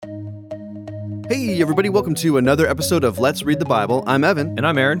Hey, everybody, welcome to another episode of Let's Read the Bible. I'm Evan. And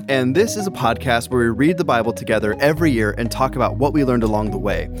I'm Aaron. And this is a podcast where we read the Bible together every year and talk about what we learned along the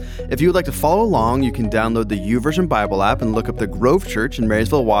way. If you would like to follow along, you can download the YouVersion Bible app and look up the Grove Church in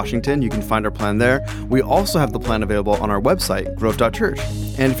Marysville, Washington. You can find our plan there. We also have the plan available on our website, grove.church.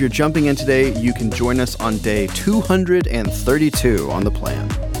 And if you're jumping in today, you can join us on day 232 on the plan.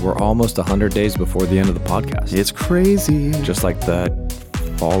 We're almost 100 days before the end of the podcast. It's crazy. Just like the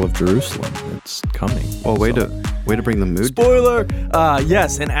fall of Jerusalem. It's coming. Oh, way to bring the mood. Spoiler!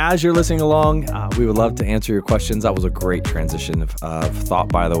 Yes, and as you're listening along, we would love to answer your questions. That was a great transition of thought,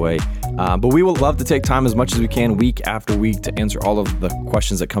 by the way. But we would love to take time as much as we can week after week to answer all of the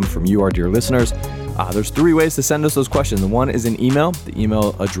questions that come from you, our dear listeners. There's three ways to send us those questions. One is an email. The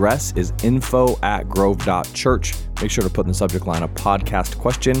email address is info@grove.church. Make sure to put in the subject line a podcast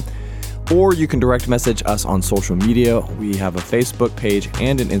question. Or you can direct message us on social media. We have a Facebook page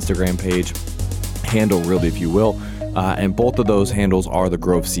and an Instagram page handle, really, if you will. And both of those handles are the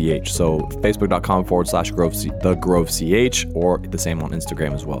Grove CH. So facebook.com/the Grove CH, or the same on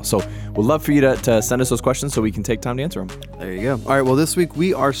Instagram as well. So we'd love for you to send us those questions so we can take time to answer them. There you go. All right. Well, this week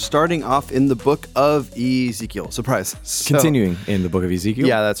we are starting off in the book of Ezekiel. Surprise. Continuing in the book of Ezekiel.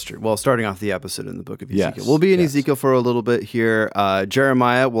 Yeah, that's true. Well, starting off the episode in the book of Ezekiel. Yes, We'll be in Ezekiel for a little bit here.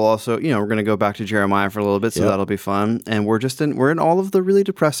 Jeremiah will also, we're going to go back to Jeremiah for a little bit, so that'll be fun. And we're in all of the really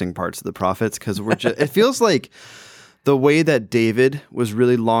depressing parts of the prophets, because it feels like the way that David was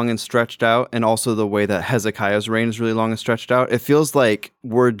really long and stretched out, and also the way that Hezekiah's reign is really long and stretched out, it feels like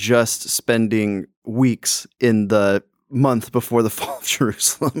we're just spending weeks in the month before the fall of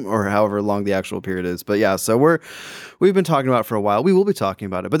Jerusalem, or however long the actual period is. But yeah, so we've been talking about it for a while. We will be talking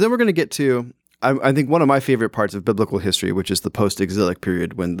about it, but then we're going to get to, I think, one of my favorite parts of biblical history, which is the post-exilic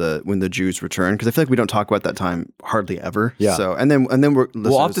period when the Jews return, because I feel like we don't talk about that time hardly ever. Yeah. So and then we're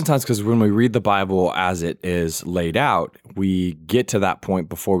oftentimes, because when we read the Bible as it is laid out, we get to that point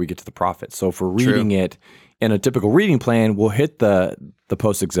before we get to the prophets. So if we're reading it in a typical reading plan, we'll hit the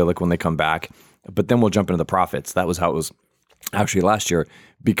post-exilic when they come back, but then we'll jump into the prophets. That was how it was actually last year,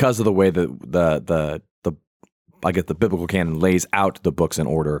 because of the way that the biblical canon lays out the books in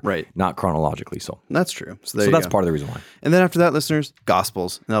order, right? Not chronologically. So that's true. So that's part of the reason why. And then after that, listeners,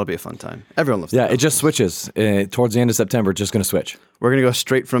 Gospels, and that'll be a fun time. Everyone loves. Yeah, it just switches towards the end of September. It's just going to switch. We're going to go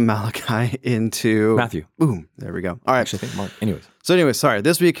straight from Malachi into Matthew. Boom. There we go. All right. Actually, I think Mark. Anyways. So sorry.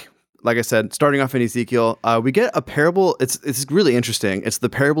 This week, like I said, starting off in Ezekiel, we get a parable. It's really interesting. It's the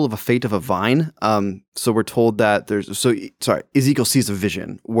parable of a fate of a vine. So we're told that Ezekiel sees a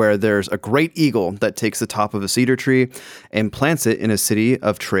vision where there's a great eagle that takes the top of a cedar tree and plants it in a city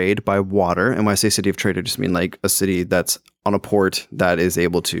of trade by water. And when I say city of trade, I just mean like a city that's on a port that is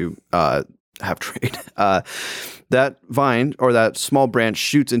able to have trade. That vine, or that small branch,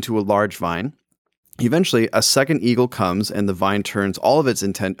 shoots into a large vine. Eventually, a second eagle comes, and the vine turns all of its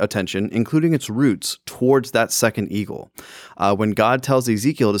attention, including its roots, towards that second eagle. When God tells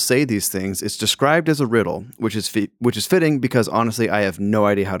Ezekiel to say these things, it's described as a riddle, which is fitting, because honestly, I have no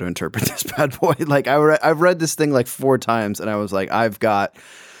idea how to interpret this bad boy. Like I've read this thing like 4 times, and I was like, I've got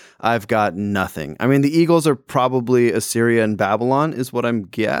nothing. I mean, the eagles are probably Assyria and Babylon, is what I'm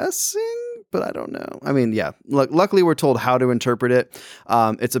guessing. But I don't know. I mean, yeah. Luckily, we're told how to interpret it.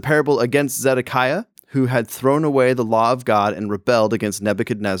 It's a parable against Zedekiah, who had thrown away the law of God and rebelled against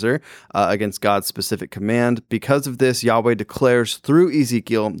Nebuchadnezzar, against God's specific command. Because of this, Yahweh declares through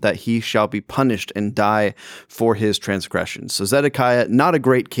Ezekiel that he shall be punished and die for his transgressions. So Zedekiah, not a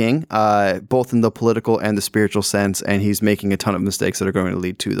great king, both in the political and the spiritual sense, and he's making a ton of mistakes that are going to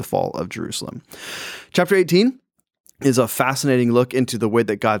lead to the fall of Jerusalem. Chapter 18 is a fascinating look into the way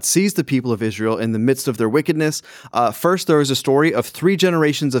that God sees the people of Israel in the midst of their wickedness. First, there is a story of 3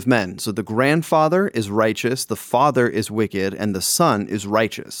 generations of men. So the grandfather is righteous, the father is wicked, and the son is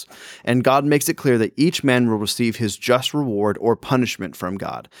righteous. And God makes it clear that each man will receive his just reward or punishment from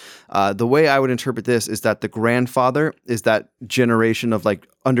God. The way I would interpret this is that the grandfather is that generation of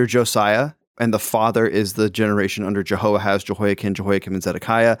under Josiah, and the father is the generation under Jehoahaz, Jehoiakim, and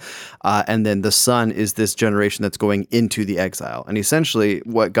Zedekiah. And then the son is this generation that's going into the exile. And essentially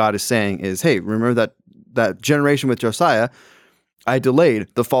what God is saying is, hey, remember that generation with Josiah? I delayed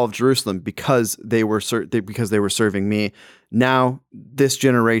the fall of Jerusalem because they were serving me. Now this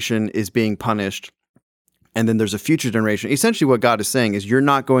generation is being punished. And then there's a future generation. Essentially what God is saying is, you're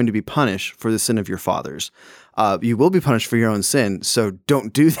not going to be punished for the sin of your fathers. You will be punished for your own sin, so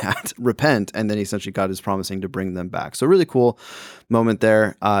don't do that. Repent. And then essentially God is promising to bring them back. So really cool moment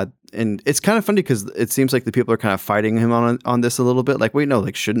there. And it's kind of funny because it seems like the people are kind of fighting him on this a little bit. Like, wait, no,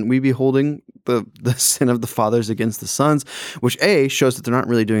 like, shouldn't we be holding the sin of the fathers against the sons? Which A, shows that they're not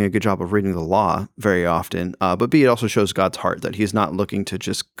really doing a good job of reading the law very often. But B, it also shows God's heart, that he's not looking to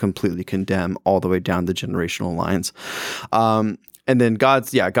just completely condemn all the way down the generational lines. And then God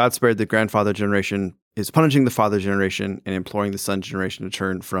spared the grandfather generation, is punishing the father generation and imploring the son generation to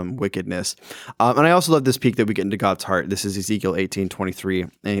turn from wickedness. And I also love this peek that we get into God's heart. This is Ezekiel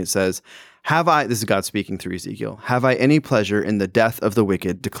 18:23, and it says, this is God speaking through Ezekiel, have I any pleasure in the death of the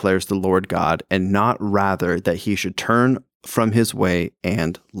wicked, declares the Lord God, and not rather that he should turn from his way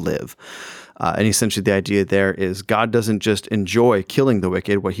and live. And essentially the idea there is God doesn't just enjoy killing the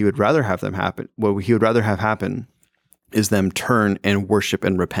wicked. What he would rather have happen is them turn and worship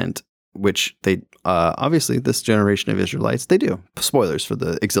and repent, which they obviously, this generation of Israelites, they do. Spoilers for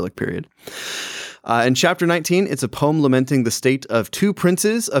the exilic period. In chapter 19, it's a poem lamenting the state of two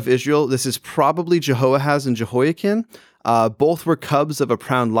princes of Israel. This is probably Jehoahaz and Jehoiakim. Both were cubs of a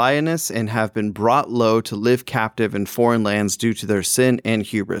proud lioness and have been brought low to live captive in foreign lands due to their sin and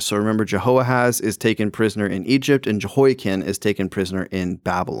hubris. So remember, Jehoahaz is taken prisoner in Egypt and Jehoiakim is taken prisoner in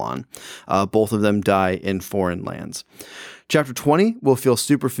Babylon. Both of them die in foreign lands. Chapter 20 will feel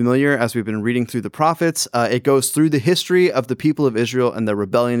super familiar as we've been reading through the prophets. It goes through the history of the people of Israel and their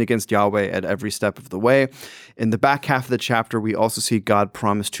rebellion against Yahweh at every step of the way. In the back half of the chapter, we also see God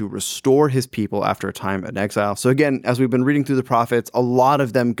promise to restore his people after a time in exile. So again, as we've been reading through the prophets, a lot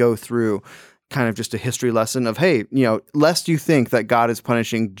of them go through kind of just a history lesson of, hey, lest you think that God is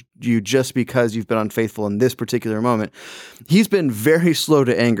punishing you just because you've been unfaithful in this particular moment. He's been very slow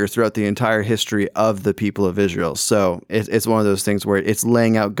to anger throughout the entire history of the people of Israel. So it's one of those things where it's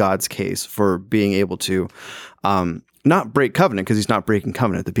laying out God's case for being able to not break covenant, because he's not breaking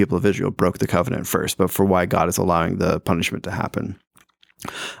covenant. The people of Israel broke the covenant first, but for why God is allowing the punishment to happen.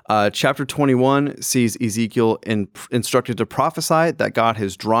 Chapter 21 sees Ezekiel instructed to prophesy that God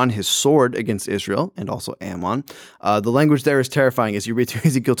has drawn his sword against Israel and also Ammon. The language there is terrifying. As you read through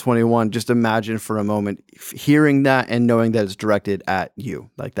Ezekiel 21, just imagine for a moment hearing that and knowing that it's directed at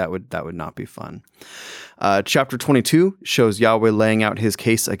you. Like that would not be fun. Chapter 22 shows Yahweh laying out his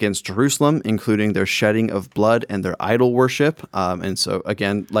case against Jerusalem, including their shedding of blood and their idol worship. And so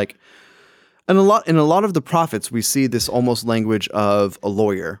again, in a lot of the prophets, we see this almost language of a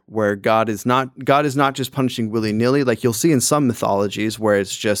lawyer, where God is not just punishing willy-nilly. Like you'll see in some mythologies where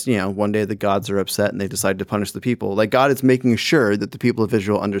it's just, one day the gods are upset and they decide to punish the people. Like God is making sure that the people of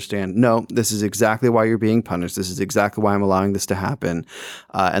Israel understand, no, this is exactly why you're being punished. This is exactly why I'm allowing this to happen.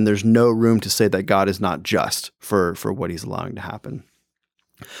 And there's no room to say that God is not just for what he's allowing to happen.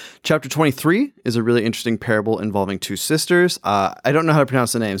 Chapter 23 is a really interesting parable involving two sisters. I don't know how to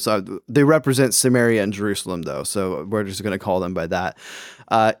pronounce the names, so they represent Samaria and Jerusalem, though, so we're just going to call them by that.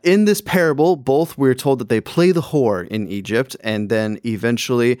 In this parable, both we're told that they play the whore in Egypt, and then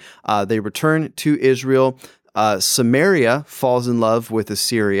eventually they return to Israel. Samaria falls in love with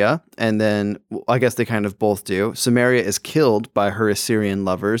Assyria, and then I guess they kind of both do. Samaria is killed by her Assyrian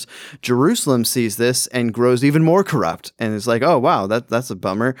lovers. Jerusalem sees this and grows even more corrupt, and is like, oh wow, that's a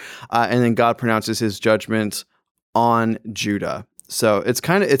bummer. And then God pronounces his judgment on Judah. So it's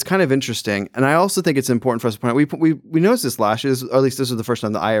kind of interesting, and I also think it's important for us to point out. We noticed this last year, or at least this was the first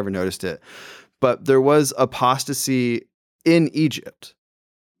time that I ever noticed it. But there was apostasy in Egypt,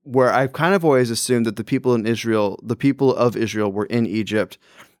 where I've kind of always assumed that the people of Israel were in Egypt.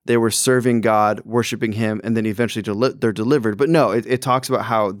 They were serving God, worshiping him, and then eventually they're delivered. But no, it talks about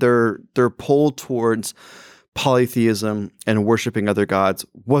how they're pulled towards polytheism and worshiping other gods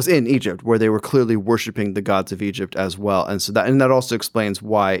was in Egypt, where they were clearly worshiping the gods of Egypt as well. And so that also explains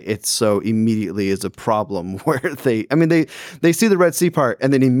why it so immediately is a problem, where they see the Red Sea part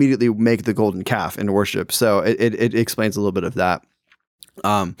and then immediately make the golden calf in worship. So it explains a little bit of that.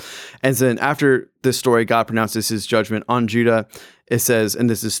 And then after this story, God pronounces his judgment on Judah. It says, and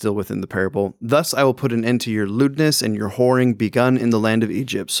this is still within the parable, thus I will put an end to your lewdness and your whoring begun in the land of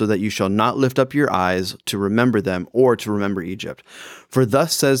Egypt, so that you shall not lift up your eyes to remember them or to remember Egypt. For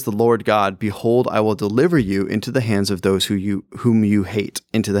thus says the Lord God, behold, I will deliver you into the hands of those whom you hate,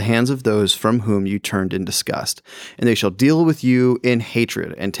 into the hands of those from whom you turned in disgust. And they shall deal with you in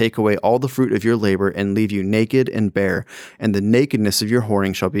hatred, and take away all the fruit of your labor, and leave you naked and bare. And the nakedness of your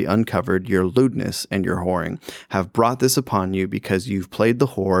whoring shall be uncovered, your lewdness and your whoring have brought this upon you, because you've played the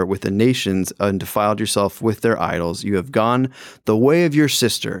whore with the nations and defiled yourself with their idols. You have gone the way of your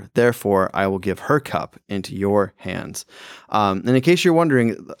sister. Therefore, I will give her cup into your hands. And in case you're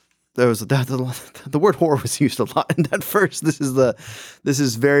wondering, there was the word whore was used a lot in that verse. This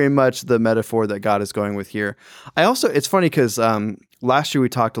is very much the metaphor that God is going with here. It's funny because last year we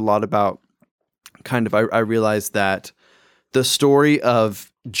talked a lot about I realized that the story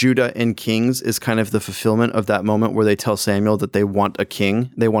of Judah and Kings is kind of the fulfillment of that moment where they tell Samuel that they want a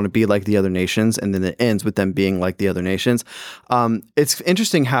king. They want to be like the other nations. And then it ends with them being like the other nations. It's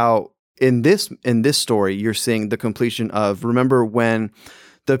interesting how in this story, you're seeing the completion of, remember when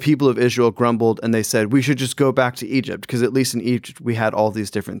the people of Israel grumbled and they said, we should just go back to Egypt because at least in Egypt we had all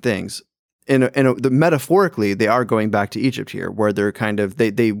these different things. Metaphorically, they are going back to Egypt here, where they're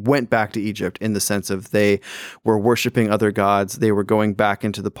they went back to Egypt in the sense of they were worshiping other gods. They were going back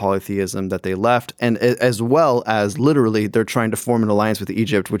into the polytheism that they left, and as well as literally they're trying to form an alliance with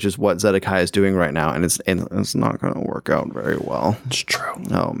Egypt, which is what Zedekiah is doing right now, and it's not going to work out very well. It's true.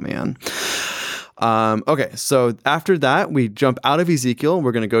 Oh man. Okay, so after that, we jump out of Ezekiel.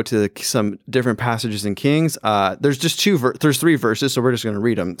 We're going to go to some different passages in Kings. There's just there's 3 verses, so we're just going to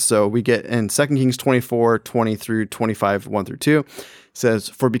read them. So we get in 2 Kings 24, 20 through 25, 1 through 2. It says,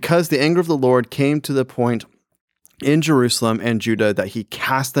 "For because the anger of the Lord came to the point in Jerusalem and Judah that he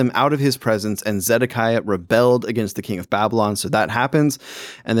cast them out of his presence, and Zedekiah rebelled against the king of Babylon." So that happens.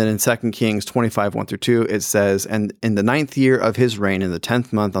 And then in 2 Kings 25, 1 through 2, it says, "And in the 9th year of his reign, in the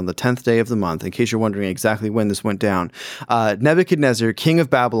 10th month, on the 10th day of the month," in case you're wondering exactly when this went down, "Nebuchadnezzar, king of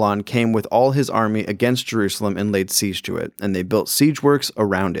Babylon, came with all his army against Jerusalem and laid siege to it. And they built siege works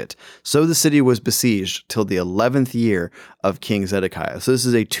around it. So the city was besieged till the 11th year of King Zedekiah." So this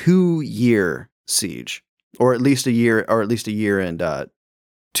is a 2-year siege. Or at least a year and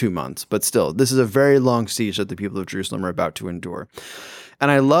 2 months. But still, this is a very long siege that the people of Jerusalem are about to endure.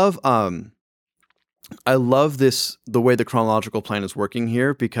 And I love this, the way the chronological plan is working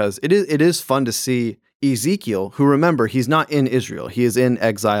here, because it is fun to see Ezekiel, who, remember, he's not in Israel. He is in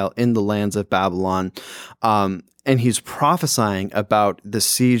exile in the lands of Babylon. And he's prophesying about the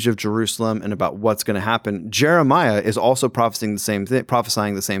siege of Jerusalem and about what's going to happen. Jeremiah is also prophesying the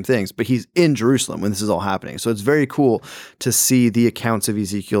same things, but he's in Jerusalem when this is all happening. So it's very cool to see the accounts of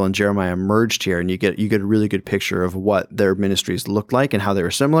Ezekiel and Jeremiah merged here, and you get a really good picture of what their ministries looked like and how they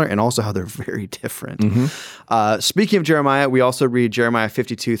were similar, and also how they're very different. Mm-hmm. Speaking of Jeremiah, we also read Jeremiah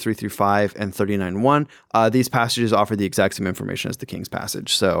 52, 3 through 5, and 39, 1. These passages offer the exact same information as the King's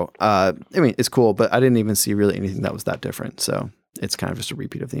passage. So, it's cool, but I didn't even see really anything that was that different. So it's kind of just a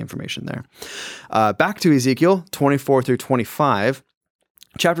repeat of the information there. Back to Ezekiel 24 through 25.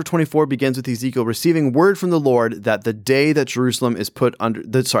 Chapter 24 begins with Ezekiel receiving word from the Lord that the day that Jerusalem is put under,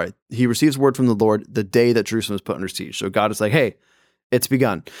 he receives word from the Lord the day that Jerusalem is put under siege. So God is like, hey, it's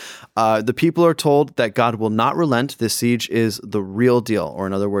begun. The people are told that God will not relent. This siege is the real deal. Or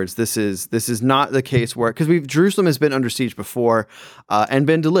in other words, this is not the case where, because Jerusalem has been under siege before and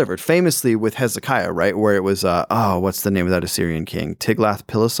been delivered, famously with Hezekiah, right? Where it was, what's the name of that Assyrian king?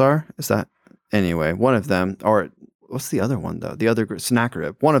 Tiglath-Pileser? Is that? Anyway, one of them, or what's the other one though? The other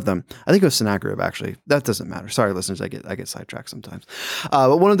Sennacherib, one of them. I think it was Sennacherib actually. That doesn't matter. Sorry, listeners, I get sidetracked sometimes.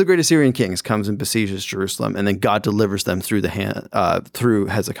 But one of the great Assyrian kings comes and besieges Jerusalem, and then God delivers them through through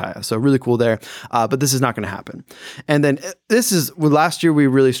Hezekiah. So really cool there. But this is not going to happen. And then last year we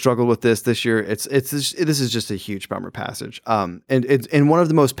really struggled with this. This year this is just a huge bummer passage. And it's in one of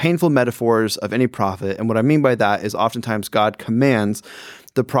the most painful metaphors of any prophet. And what I mean by that is oftentimes God commands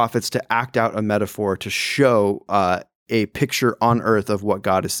the prophets to act out a metaphor to show a picture on earth of what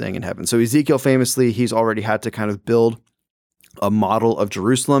God is saying in heaven. So Ezekiel famously, he's already had to kind of build a model of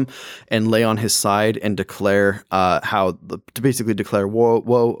Jerusalem and lay on his side and declare to basically declare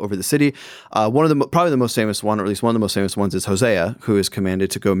woe over the city. Probably the most famous one, or at least one of the most famous ones, is Hosea, who is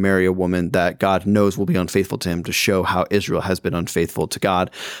commanded to go marry a woman that God knows will be unfaithful to him, to show how Israel has been unfaithful to God.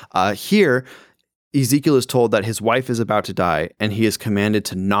 Here, Ezekiel is told that his wife is about to die, and he is commanded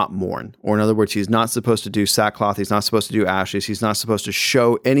to not mourn. Or in other words, he's not supposed to do sackcloth. He's not supposed to do ashes. He's not supposed to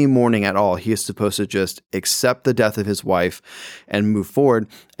show any mourning at all. He is supposed to just accept the death of his wife and move forward.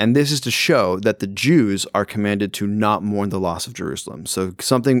 And this is to show that the Jews are commanded to not mourn the loss of Jerusalem. So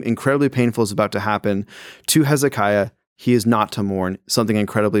something incredibly painful is about to happen to Hezekiah. He is not to mourn. Something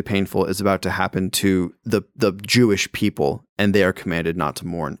incredibly painful is about to happen to the Jewish people, and they are commanded not to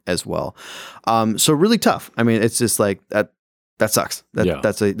mourn as well. So really tough. I mean, it's just like that sucks.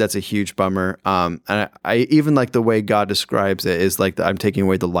 That's a huge bummer. And I even like the way God describes it is like I'm taking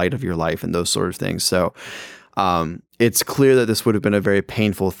away the light of your life and those sort of things. So it's clear that this would have been a very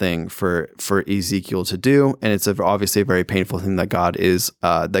painful thing for Ezekiel to do, and it's obviously a very painful thing that God is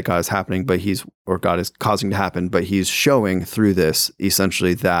happening, God is causing to happen. But he's showing through this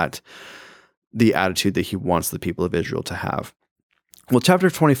essentially that the attitude that he wants the people of Israel to have. Well, chapter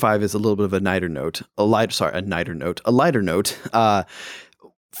 25 is a little bit of a lighter note,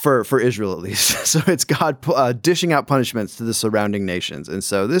 for Israel at least. So it's God dishing out punishments to the surrounding nations. And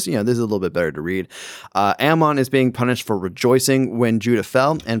so this is a little bit better to read. Ammon is being punished for rejoicing when Judah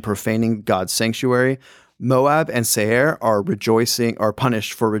fell and profaning God's sanctuary. Moab and Seir are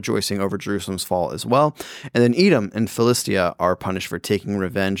punished for rejoicing over Jerusalem's fall as well. And then Edom and Philistia are punished for taking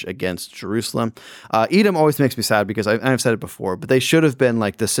revenge against Jerusalem. Edom always makes me sad because I've said it before, but they should have been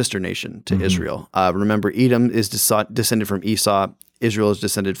like the sister nation to Israel. Remember, Edom is descended from Esau. Israel is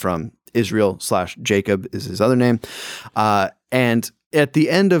descended from Israel/Jacob is his other name. And at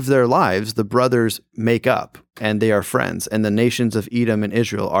the end of their lives, the brothers make up and they are friends, and the nations of Edom and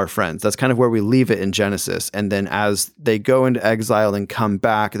Israel are friends. That's kind of where we leave it in Genesis. And then as they go into exile and come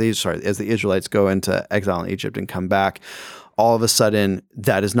back, as the Israelites go into exile in Egypt and come back, all of a sudden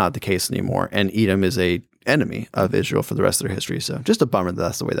that is not the case anymore. And Edom is a enemy of Israel for the rest of their history. So just a bummer that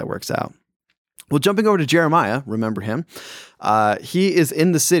that's the way that works out. Well, jumping over to Jeremiah, remember him. He is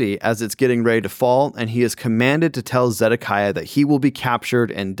in the city as it's getting ready to fall, and he is commanded to tell Zedekiah that he will be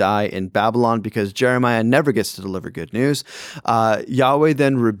captured and die in Babylon because Jeremiah never gets to deliver good news. Yahweh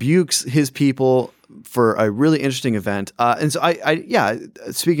then rebukes his people for a really interesting event. And so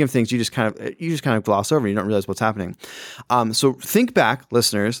speaking of things you just kind of gloss over, you don't realize what's happening. So think back,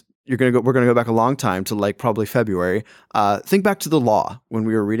 listeners. We're going to go back a long time to like probably February. Think back to the law when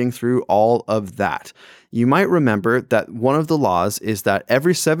we were reading through all of that. You might remember that one of the laws is that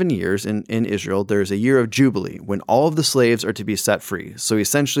every 7 years in Israel, there's a year of Jubilee when all of the slaves are to be set free. So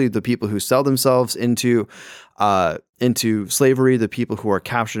essentially the people who sell themselves into slavery, the people who are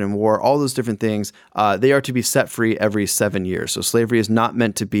captured in war, all those different things, they are to be set free every 7 years. So slavery is not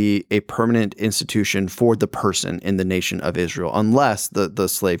meant to be a permanent institution for the person in the nation of Israel, unless the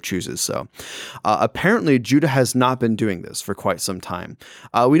slave chooses so. Apparently, Judah has not been doing this for quite some time.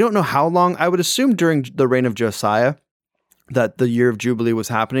 We don't know how long. I would assume during the reign of Josiah, that the year of Jubilee was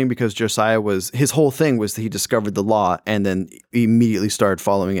happening because Josiah his whole thing was that he discovered the law and then immediately started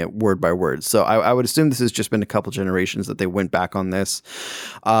following it word by word. So I would assume this has just been a couple generations that they went back on this.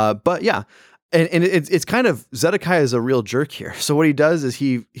 But yeah, and it's kind of, Zedekiah is a real jerk here. So what he does is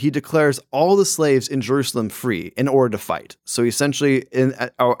he declares all the slaves in Jerusalem free in order to fight. So essentially,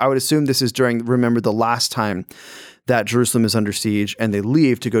 I would assume this is remember the last time that Jerusalem is under siege, and they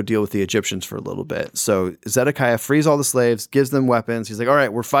leave to go deal with the Egyptians for a little bit. So Zedekiah frees all the slaves, gives them weapons. He's like, all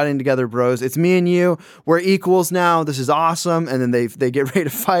right, we're fighting together, bros. It's me and you. We're equals now. This is awesome. And then they get ready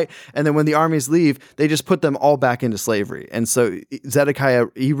to fight. And then when the armies leave, they just put them all back into slavery. And so Zedekiah,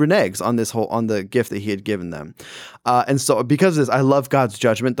 he reneges on the gift that he had given them. And so because of this, I love God's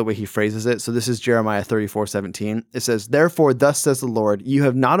judgment, the way he phrases it. So this is Jeremiah 34:17. It says, therefore, thus says the Lord, you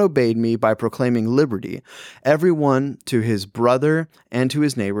have not obeyed me by proclaiming liberty. Everyone to his brother and to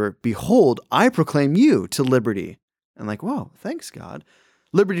his neighbor, behold, I proclaim you to liberty. And like, whoa, thanks, God.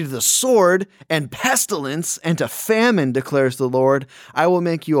 Liberty to the sword and pestilence and to famine, declares the Lord. I will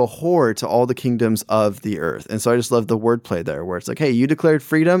make you a whore to all the kingdoms of the earth. And so I just love the wordplay there, where it's like, hey, you declared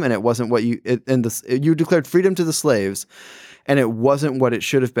freedom, and it wasn't what you declared freedom to the slaves, and it wasn't what it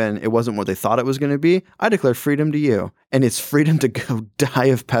should have been. It wasn't what they thought it was going to be. I declare freedom to you, and it's freedom to go die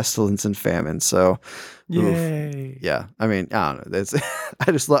of pestilence and famine. So, yay! Yeah, I mean, I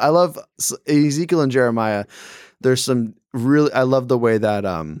don't know. I love Ezekiel and Jeremiah. There's some really, I love the way that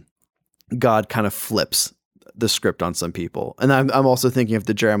God kind of flips the script on some people. And I'm also thinking of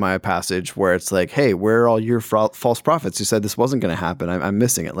the Jeremiah passage where it's like, hey, where are all your false prophets who said this wasn't going to happen? I'm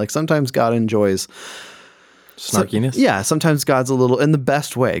missing it. Like sometimes God enjoys snarkiness. Sometimes God's a little, in the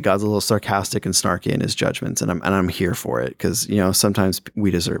best way, God's a little sarcastic and snarky in his judgments, and I'm here for it because sometimes we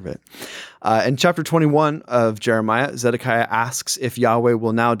deserve it. In chapter 21 of Jeremiah, Zedekiah asks if Yahweh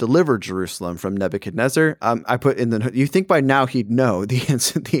will now deliver Jerusalem from Nebuchadnezzar. I put in the, you think by now he'd know the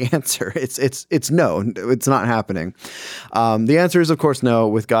answer. It's no, it's not happening. The answer is of course no,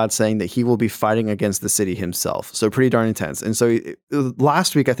 with God saying that he will be fighting against the city himself. So pretty darn intense. And so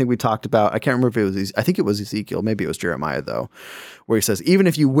last week, I think we talked about, I can't remember if it was Ezekiel, maybe it was Jeremiah though, where he says, even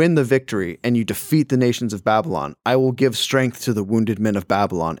if you win the victory and you defeat the nations of Babylon, I will give strength to the wounded men of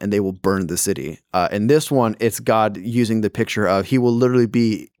Babylon and they will burn the city. In this one, it's God using the picture of he will literally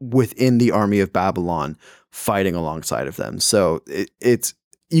be within the army of Babylon fighting alongside of them. So it's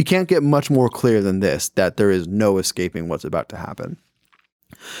you can't get much more clear than this, that there is no escaping what's about to happen.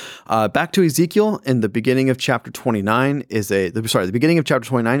 Back to Ezekiel, in the beginning of chapter 29 the beginning of chapter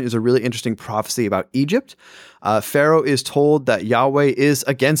 29 is a really interesting prophecy about Egypt. Pharaoh is told that Yahweh is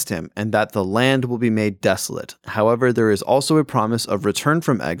against him and that the land will be made desolate. However, there is also a promise of return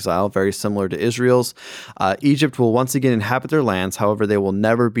from exile, very similar to Israel's. Egypt will once again inhabit their lands. However, they will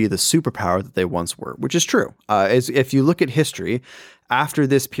never be the superpower that they once were, which is true. If you look at history, after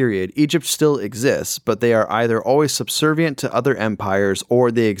this period, Egypt still exists, but they are either always subservient to other empires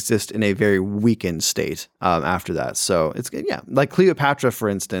or they exist in a very weakened state after that. So it's, like Cleopatra, for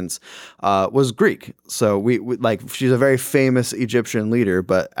instance, was Greek. So we like, she's a very famous Egyptian leader,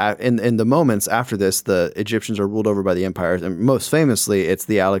 but in the moments after this, the Egyptians are ruled over by the empires. And most famously, it's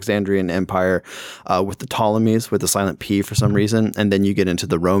the Alexandrian Empire with the Ptolemies with the silent P for some reason. And then you get into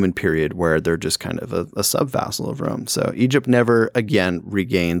the Roman period where they're just kind of a sub-vassal of Rome. So Egypt never again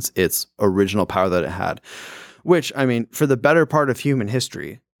regains its original power that it had, which, I mean, for the better part of human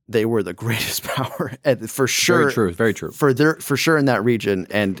history, they were the greatest power for sure. Very true. For sure in that region,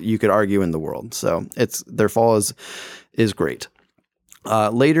 and you could argue in the world. So their fall is great.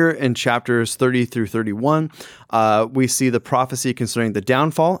 Later in chapters 30 through 31, we see the prophecy concerning the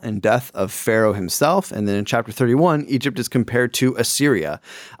downfall and death of Pharaoh himself. And then in chapter 31, Egypt is compared to Assyria,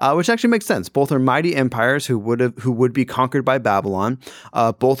 which actually makes sense. Both are mighty empires who would be conquered by Babylon.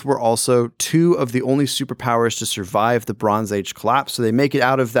 Both were also two of the only superpowers to survive the Bronze Age collapse. So they make it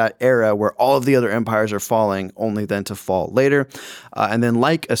out of that era where all of the other empires are falling, only then to fall later. And then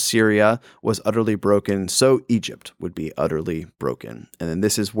like Assyria was utterly broken, so Egypt would be utterly broken. And then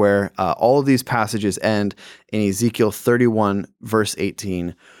this is where all of these passages end in Ezekiel 31, verse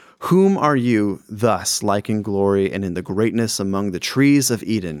 18. Whom are you thus like in glory and in the greatness among the trees of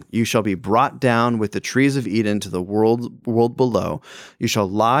Eden? You shall be brought down with the trees of Eden to the world below. You shall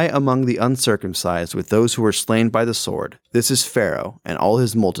lie among the uncircumcised with those who were slain by the sword. This is Pharaoh and all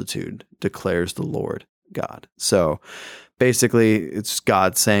his multitude, declares the Lord God. So basically, it's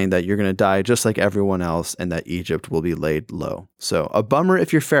God saying that you're going to die just like everyone else and that Egypt will be laid low. So a bummer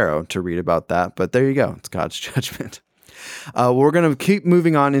if you're Pharaoh to read about that, but there you go. It's God's judgment. We're going to keep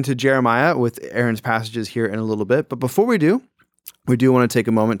moving on into Jeremiah with Aaron's passages here in a little bit. But before we do want to take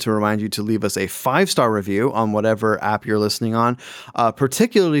a moment to remind you to leave us a 5-star review on whatever app you're listening on,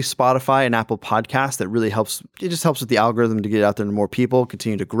 particularly Spotify and Apple Podcasts. That really helps. It just helps with the algorithm to get out there to more people,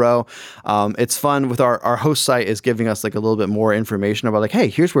 continue to grow. It's fun with our host site is giving us like a little bit more information about like, hey,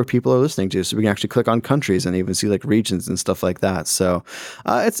 here's where people are listening to. So we can actually click on countries and even see like regions and stuff like that. So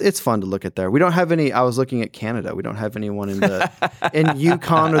it's fun to look at there. We don't have any, I was looking at Canada. We don't have anyone in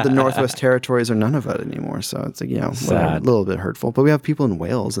Yukon or the Northwest Territories or none of it anymore. So it's like, a little bit hurtful. But we have people in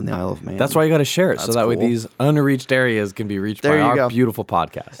Wales and the Isle of Man. That's why you got to share it. So that way these unreached areas can be reached by our beautiful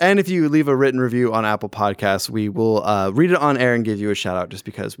podcast. And if you leave a written review on Apple Podcasts, we will read it on air and give you a shout out just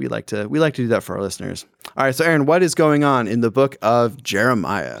because we like to do that for our listeners. All right. So Aaron, what is going on in the book of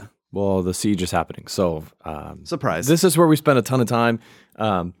Jeremiah? Well, the siege is happening. So surprise. This is where we spend a ton of time.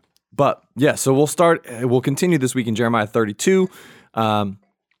 But yeah, so we'll continue this week in Jeremiah 32.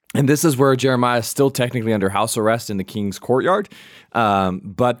 And this is where Jeremiah is still technically under house arrest in the king's courtyard.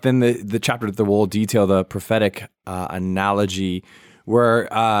 But then the chapter that will detail the prophetic analogy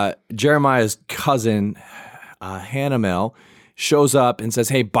where Jeremiah's cousin, Hanamel, shows up and says,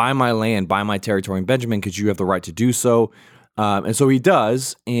 hey, buy my land, buy my territory in Benjamin because you have the right to do so. And so he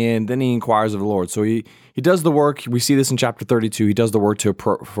does, and then he inquires of the Lord. So he does the work. We see this in chapter 32. He does the work to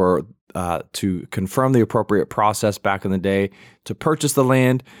confirm the appropriate process back in the day to purchase the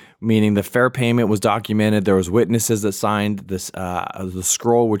land, meaning the fair payment was documented. There was witnesses that signed this the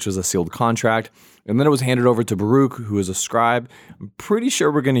scroll, which was a sealed contract, and then it was handed over to Baruch, who is a scribe. I'm pretty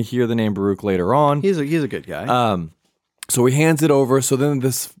sure we're going to hear the name Baruch later on. He's a good guy. So he hands it over. So then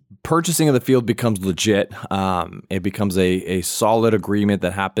this purchasing of the field becomes legit. It becomes a solid agreement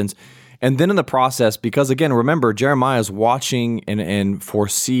that happens. And then in the process, because again, remember, Jeremiah is watching and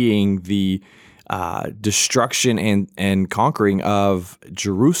foreseeing the destruction and conquering of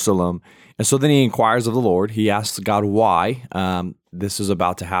Jerusalem. And so then he inquires of the Lord. He asks God why this is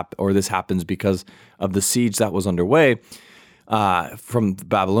about to happen, or this happens because of the siege that was underway from the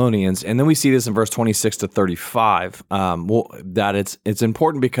Babylonians. And then we see this in verse 26 to 35, that it's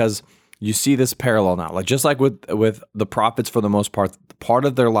important because you see this parallel now. Like just like with the prophets, for the most part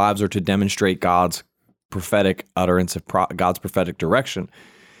of their lives are to demonstrate God's prophetic utterance of God's prophetic direction.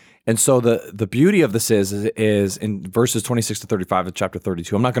 And so the beauty of this is in verses 26 to 35 of chapter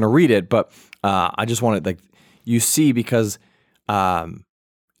 32. I'm not going to read it, but I just want to you see, because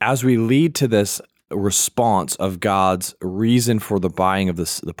as we lead to this response of God's reason for the buying of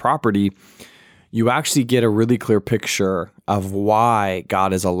the property, you actually get a really clear picture of why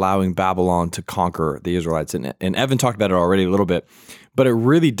God is allowing Babylon to conquer the Israelites. And Evan talked about it already a little bit, but it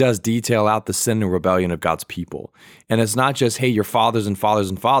really does detail out the sin and rebellion of God's people. And it's not just, hey, your fathers and fathers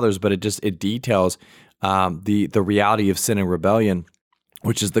and fathers, but it details the reality of sin and rebellion,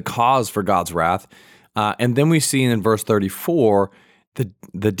 which is the cause for God's wrath. And then we see in verse 34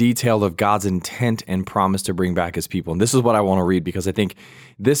 the detail of God's intent and promise to bring back his people. And this is what I want to read, because I think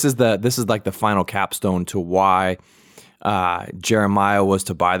this is like the final capstone to why Jeremiah was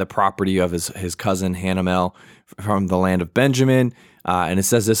to buy the property of his cousin Hanamel from the land of Benjamin. And it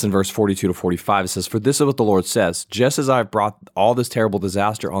says this in verse 42 to 45. It says, "For this is what the Lord says, just as I've brought all this terrible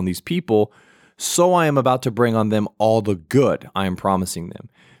disaster on these people, so I am about to bring on them all the good I am promising them.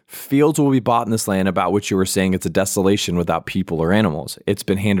 Fields will be bought in this land about which you were saying it's a desolation without people or animals. It's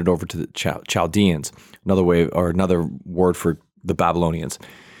been handed over to the Chaldeans," another word for the Babylonians.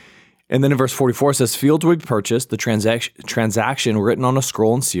 And then in verse 44 it says, "Fields will be purchased, the transaction written on a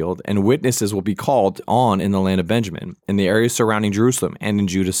scroll and sealed, and witnesses will be called on in the land of Benjamin, in the areas surrounding Jerusalem, and in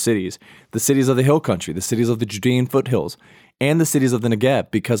Judah's cities, the cities of the hill country, the cities of the Judean foothills, and the cities of the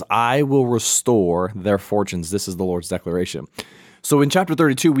Negeb, because I will restore their fortunes." This is the Lord's declaration. So in chapter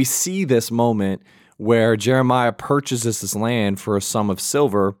 32, we see this moment where Jeremiah purchases this land for a sum of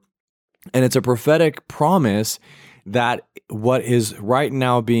silver, and it's a prophetic promise that what is right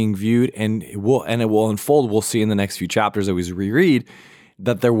now being viewed, and it will unfold, we'll see in the next few chapters as we reread,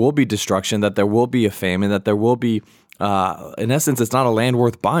 that there will be destruction, that there will be a famine, that there will be, in essence, it's not a land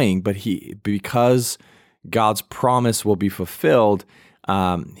worth buying, but because God's promise will be fulfilled,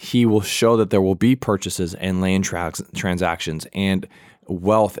 he will show that there will be purchases and land transactions and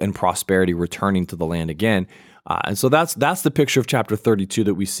wealth and prosperity returning to the land again. And so that's the picture of chapter 32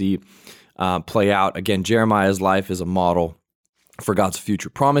 that we see play out. Again, Jeremiah's life is a model for God's future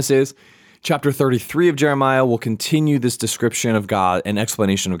promises. Chapter 33 of Jeremiah will continue this description of God and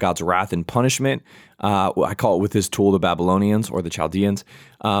explanation of God's wrath and punishment. I call it with his tool, the Babylonians or the Chaldeans.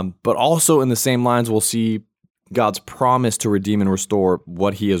 But also in the same lines, we'll see God's promise to redeem and restore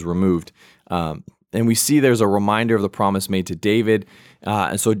what he has removed. And we see there's a reminder of the promise made to David.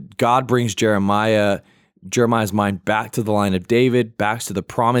 And so God brings Jeremiah's mind back to the line of David, back to the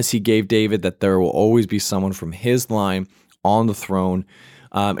promise he gave David that there will always be someone from his line on the throne.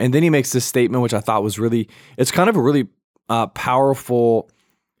 And then he makes this statement, which I thought was it's kind of a really powerful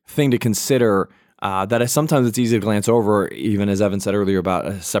thing to consider, that sometimes it's easy to glance over, even as Evan said earlier about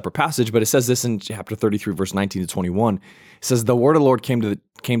a separate passage, but it says this in chapter 33, verse 19 to 21. It says, "The word of the Lord came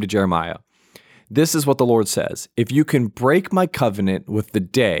to Jeremiah. This is what the Lord says. If you can break my covenant with the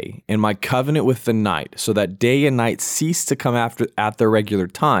day and my covenant with the night, so that day and night cease to come at their regular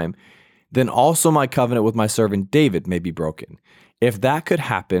time, then also my covenant with my servant David may be broken. If that could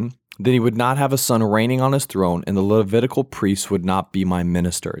happen, then he would not have a son reigning on his throne, and the Levitical priests would not be my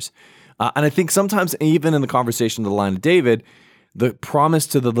ministers." And I think sometimes, even in the conversation of the line of David, the promise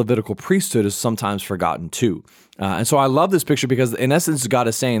to the Levitical priesthood is sometimes forgotten too. And so I love this picture because, in essence, God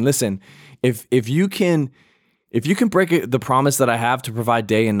is saying, listen, if you can break the promise that I have to provide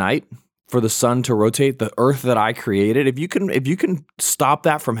day and night for the sun to rotate, the earth that I created, if you can stop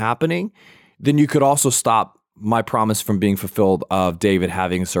that from happening, then you could also stop my promise from being fulfilled of David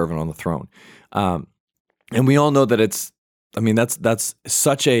having a servant on the throne. And we all know that that's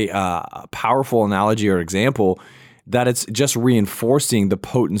such a powerful analogy or example that it's just reinforcing the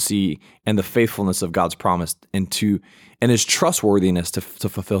potency and the faithfulness of God's promise and his trustworthiness to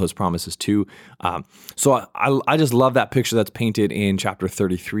fulfill his promises too. So I just love that picture that's painted in chapter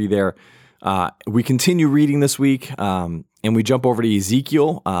 33 there. We continue reading this week and we jump over to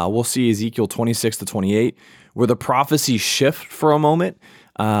Ezekiel. We'll see Ezekiel 26 to 28, where the prophecies shift for a moment.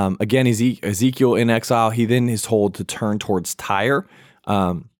 Again, Ezekiel in exile, he then is told to turn towards Tyre.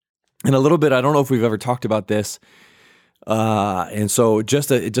 And a little bit, I don't know if we've ever talked about this. And so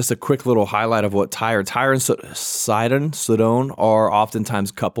just a quick little highlight of what Tyre and Sidon are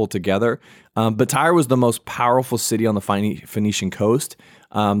oftentimes coupled together. But Tyre was the most powerful city on the Phoenician coast.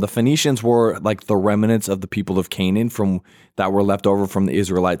 The Phoenicians were like the remnants of the people of Canaan that were left over from the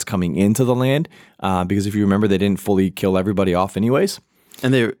Israelites coming into the land. Because if you remember, they didn't fully kill everybody off anyways.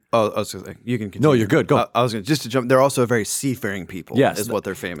 And I was going to say, you can continue. No, you're good. Go. I was going to jump. They're also a very seafaring people. Yes, is what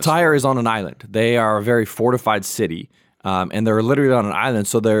they're famous Tyre for. is on an island. They are a very fortified city. And they're literally on an island,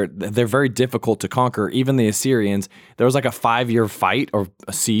 so they're very difficult to conquer. Even the Assyrians, there was like a 5-year fight or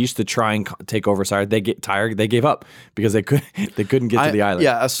a siege to try and take over Tyre. They gave up because they couldn't get to the island.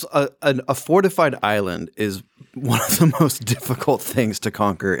 Yeah, a fortified island is one of the most difficult things to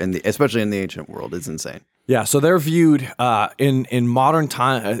conquer especially in the ancient world. It's insane. Yeah, so they're viewed in modern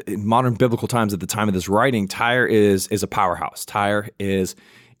time, in modern biblical times. At the time of this writing, Tyre is a powerhouse. Tyre is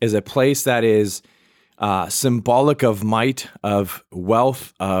a place that is symbolic of might, of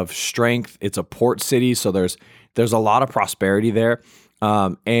wealth, of strength. It's a port city, so there's a lot of prosperity there.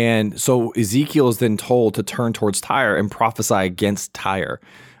 And so Ezekiel is then told to turn towards Tyre and prophesy against Tyre.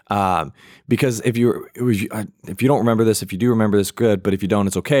 Because if you don't remember this, if you do remember this, good. But if you don't,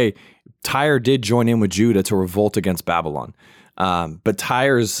 it's okay. Tyre did join in with Judah to revolt against Babylon. But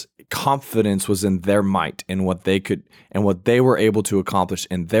Tyre's confidence was in their might and what they could and what they were able to accomplish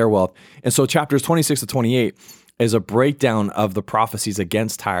in their wealth. And so chapters 26 to 28 is a breakdown of the prophecies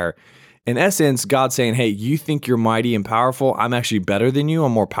against Tyre. In essence, God saying, hey, you think you're mighty and powerful. I'm actually better than you.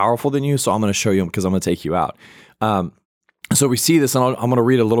 I'm more powerful than you. So I'm going to show you because I'm going to take you out. So we see this, and I'm going to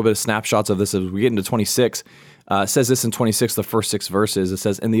read a little bit of snapshots of this as we get into 26. It says this in 26, the first 6 verses. It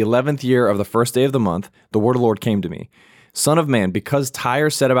says, in the 11th year of the first day of the month, the word of the Lord came to me. Son of man, because Tyre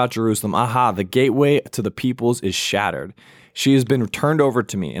said about Jerusalem, aha, the gateway to the peoples is shattered. She has been turned over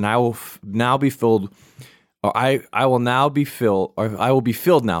to me, and I will now be filled, or I will be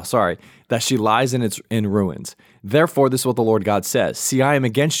filled now, that she lies in ruins. Therefore, this is what the Lord God says. See, I am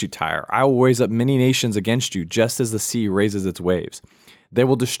against you, Tyre. I will raise up many nations against you, just as the sea raises its waves. They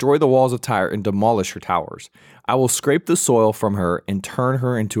will destroy the walls of Tyre and demolish her towers. I will scrape the soil from her and turn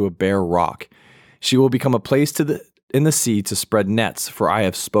her into a bare rock. She will become a place in the sea to spread nets, for I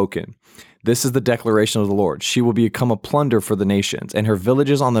have spoken. This is the declaration of the Lord. She will become a plunder for the nations, and her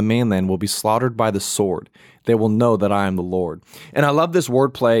villages on the mainland will be slaughtered by the sword. They will know that I am the Lord. And I love this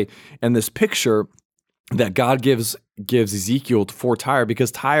wordplay and this picture that God gives Ezekiel for Tyre,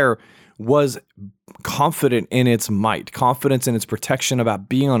 because Tyre was confident in its might, confidence in its protection about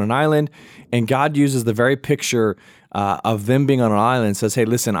being on an island. And God uses the very picture of them being on an island and says, hey,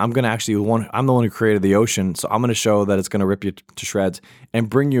 listen, I'm the one who created the ocean, so I'm going to show that it's going to rip you to shreds and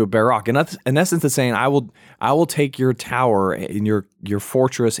bring you a bare rock. And that's, in essence, it's saying, I will take your tower and your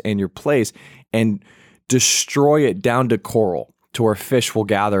fortress and your place and destroy it down to coral, to where fish will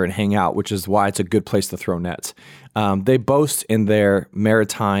gather and hang out, which is why it's a good place to throw nets. They boast in their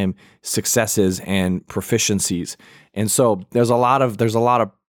maritime successes and proficiencies. And so there's a lot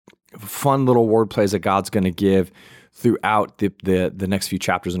of fun little word plays that God's going to give throughout the next few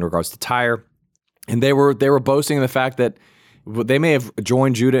chapters in regards to Tyre. And they were boasting in the fact that they may have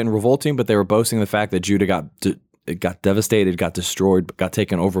joined Judah in revolting, but they were boasting in the fact that Judah got devastated, got destroyed, got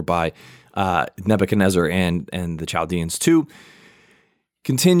taken over by Nebuchadnezzar and the Chaldeans too.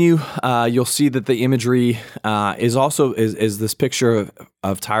 Continue, you'll see that the imagery is also this picture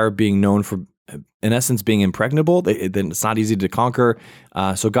of Tyre being known for, in essence, being impregnable. It's not easy to conquer.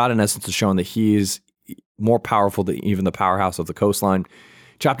 So God, in essence, is showing that he is more powerful than even the powerhouse of the coastline.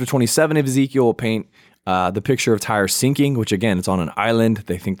 Chapter 27 of Ezekiel will paint the picture of Tyre sinking, which again, it's on an island.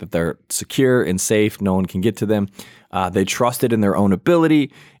 They think that they're secure and safe. No one can get to them. They trusted in their own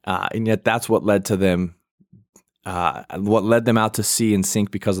ability, and yet that's what led to them. What led them out to sea and sink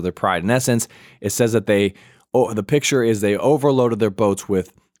because of their pride. In essence, it says that the picture is they overloaded their boats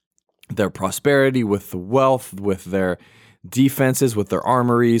with their prosperity, with the wealth, with their defenses, with their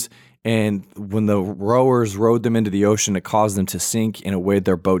armories. And when the rowers rowed them into the ocean, it caused them to sink and it weighed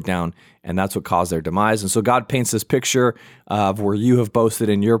their boat down. And that's what caused their demise. And so God paints this picture of where you have boasted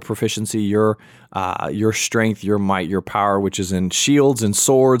in your proficiency, your strength, your might, your power, which is in shields and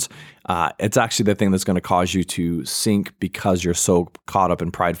swords. It's actually the thing that's going to cause you to sink because you're so caught up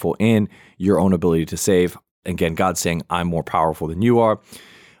and prideful in your own ability to save. Again, God's saying, I'm more powerful than you are.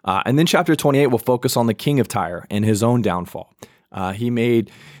 And then chapter 28 will focus on the king of Tyre and his own downfall. He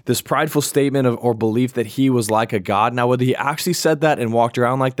made this prideful statement or belief that he was like a god. Now, whether he actually said that and walked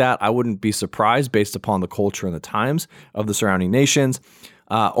around like that, I wouldn't be surprised based upon the culture and the times of the surrounding nations.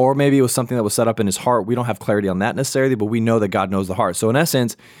 Or maybe it was something that was set up in his heart. We don't have clarity on that necessarily, but we know that God knows the heart. So in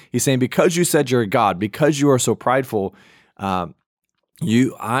essence, he's saying, because you said you're a god, because you are so prideful, I'm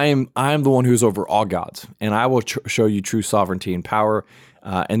the one who's over all gods, and I will show you true sovereignty and power.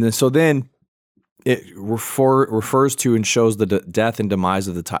 And then it refers to and shows the death and demise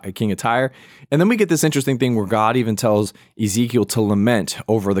of the king of Tyre. And then we get this interesting thing where God even tells Ezekiel to lament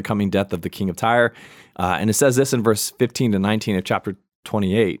over the coming death of the king of Tyre. And it says this in verse 15 to 19 of chapter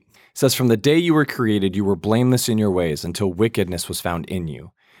 28. It says, from the day you were created, you were blameless in your ways until wickedness was found in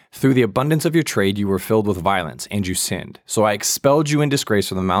you. Through the abundance of your trade, you were filled with violence, and you sinned. So I expelled you in disgrace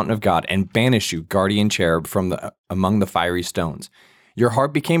from the mountain of God and banished you, guardian cherub, among the fiery stones. Your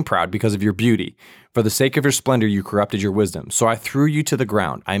heart became proud because of your beauty. For the sake of your splendor, you corrupted your wisdom. So I threw you to the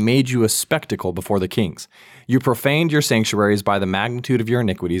ground. I made you a spectacle before the kings. You profaned your sanctuaries by the magnitude of your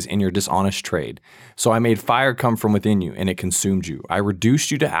iniquities and your dishonest trade. So I made fire come from within you, and it consumed you. I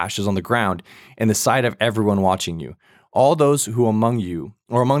reduced you to ashes on the ground in the sight of everyone watching you. All those who among you,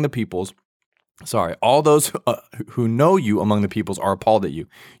 or among the peoples, all those who know you among the peoples are appalled at you.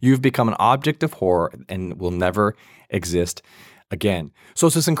 You've become an object of horror and will never exist again. So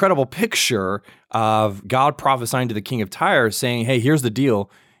it's this incredible picture of God prophesying to the king of Tyre saying, hey, here's the deal.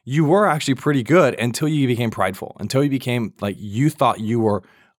 You were actually pretty good until you became prideful, until you became like you thought you were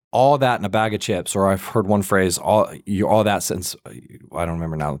all that in a bag of chips, or I've heard one phrase, all that since, I don't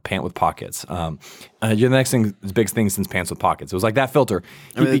remember now, pant with pockets. You're the next thing, the big thing since pants with pockets. It was like that filter.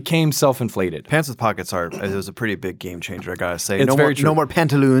 He became self-inflated. Pants with pockets it was a pretty big game changer, I gotta say. It's very true. No more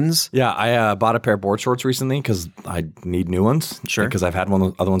pantaloons. Yeah, I bought a pair of board shorts recently because I need new ones. Sure. Because I've had one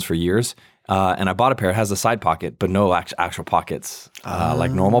of the other ones for years. And I bought a pair. It has a side pocket, but no actual pockets,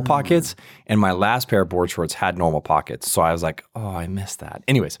 like normal pockets. And my last pair of board shorts had normal pockets. So I was like, oh, I missed that.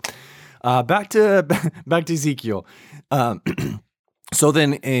 Anyways, back to Ezekiel. So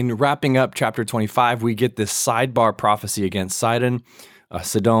then in wrapping up chapter 25, we get this sidebar prophecy against Sidon,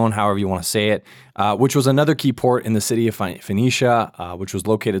 however you want to say it, which was another key port in the city of Phoenicia, which was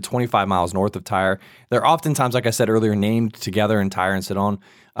located 25 miles north of Tyre. They're oftentimes, like I said earlier, named together in Tyre and Sidon.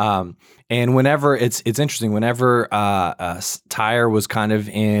 And whenever it's interesting, whenever Tyre was kind of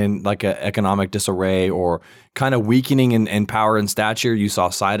in like an economic disarray or kind of weakening in power and stature, you saw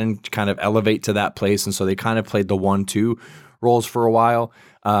Sidon kind of elevate to that place. And so they kind of played the 1-2 roles for a while.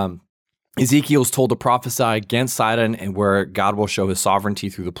 Ezekiel's told to prophesy against Sidon and where God will show his sovereignty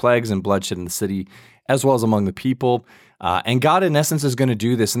through the plagues and bloodshed in the city, as well as among the people. And God, in essence, is going to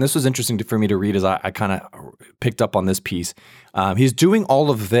do this. And this was interesting for me to read as I kind of picked up on this piece. He's doing all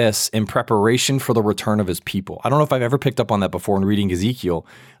of this in preparation for the return of his people. I don't know if I've ever picked up on that before in reading Ezekiel,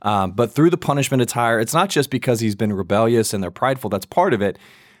 but through the punishment of Tyre, it's not just because he's been rebellious and they're prideful. That's part of it.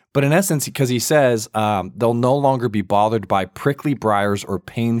 But in essence, because he says they'll no longer be bothered by prickly briars or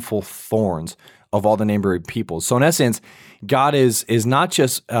painful thorns of all the neighboring peoples. So in essence, God is not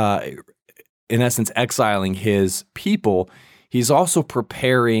just in essence, exiling his people, he's also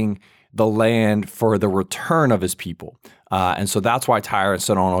preparing the land for the return of his people. And so that's why Tyre and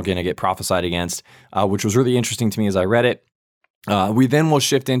Sidon are going to get prophesied against, which was really interesting to me as I read it. We then will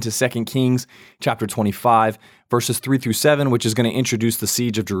shift into 2 Kings chapter 25, verses 3 through 7, which is going to introduce the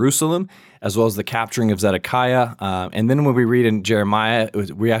siege of Jerusalem, as well as the capturing of Zedekiah. And then when we read in Jeremiah,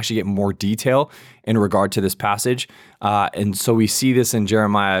 we actually get more detail in regard to this passage. And so we see this in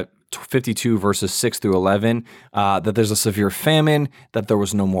Jeremiah 52 verses 6 through 11, that there's a severe famine, that there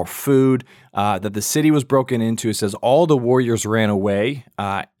was no more food, that the city was broken into. It says all the warriors ran away,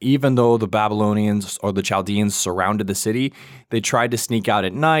 even though the Babylonians or the Chaldeans surrounded the city. They tried to sneak out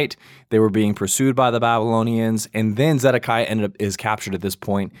at night. They were being pursued by the Babylonians. And then Zedekiah is captured at this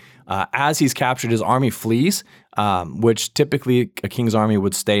point. As he's captured, his army flees, which typically a king's army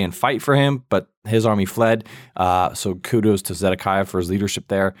would stay and fight for him, but his army fled. So kudos to Zedekiah for his leadership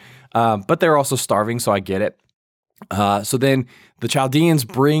there. But they're also starving, so I get it. So then the Chaldeans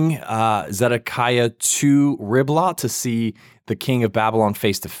bring Zedekiah to Riblah to see the king of Babylon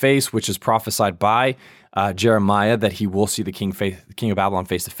face to face, which is prophesied by Jeremiah that he will see the king of Babylon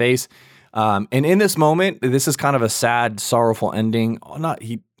face to face. And in this moment, this is kind of a sad, sorrowful ending.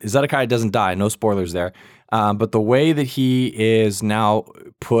 Zedekiah doesn't die, no spoilers there. But the way that he is now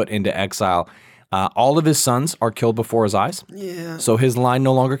put into exile, all of his sons are killed before his eyes. Yeah. So his line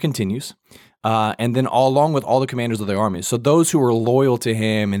no longer continues. And then along with all the commanders of the army. So those who were loyal to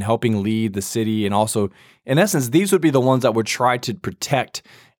him and helping lead the city, and also, in essence, these would be the ones that would try to protect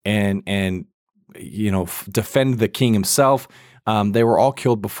and defend the king himself. They were all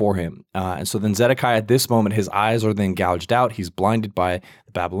killed before him. And so then Zedekiah, at this moment, his eyes are then gouged out. He's blinded by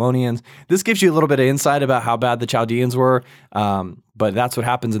the Babylonians. This gives you a little bit of insight about how bad the Chaldeans were. But that's what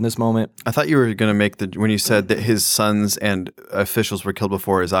happens in this moment. I thought you were going to make when you said that his sons and officials were killed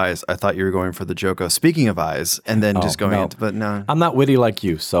before his eyes, I thought you were going for the joke of speaking of eyes and then just going into, but no. I'm not witty like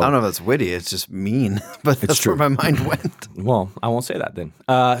you, so. I don't know if that's witty, it's just mean, but that's true. where my mind went. Well, I won't say that then.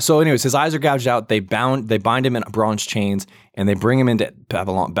 So anyways, his eyes are gouged out. They bind him in bronze chains and they bring him into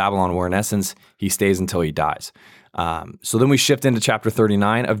Babylon, where in essence, he stays until he dies. So then we shift into chapter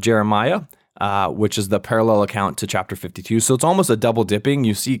 39 of Jeremiah, which is the parallel account to chapter 52. So it's almost a double dipping.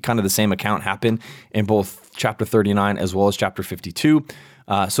 You see kind of the same account happen in both chapter 39 as well as chapter 52.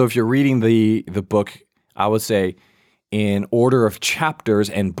 So if you're reading the book, I would say in order of chapters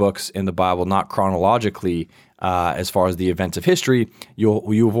and books in the Bible, not chronologically, as far as the events of history,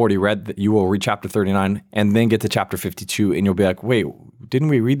 you've already read, you will read chapter 39 and then get to chapter 52, and you'll be like, wait, didn't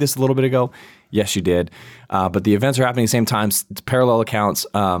we read this a little bit ago? Yes, you did. But the events are happening at the same time. It's parallel accounts.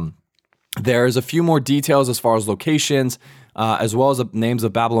 There's a few more details as far as locations, as well as the names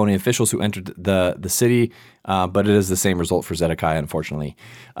of Babylonian officials who entered the city, but it is the same result for Zedekiah, unfortunately.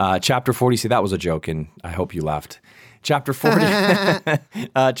 Chapter 40, see, that was a joke, and I hope you laughed. Chapter 40,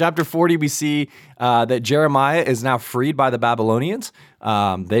 chapter 40, we see that Jeremiah is now freed by the Babylonians.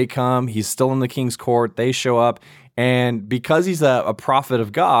 They come, he's still in the king's court, they show up, and because he's a prophet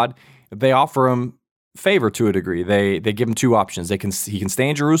of God, they offer him favor to a degree. They give him two options. He can stay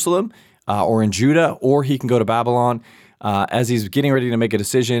in Jerusalem or in Judah, or he can go to Babylon. As he's getting ready to make a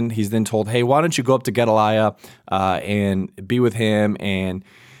decision, he's then told, hey, why don't you go up to Gedaliah and be with him? And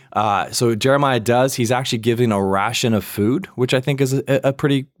so Jeremiah does. He's actually given a ration of food, which I think is a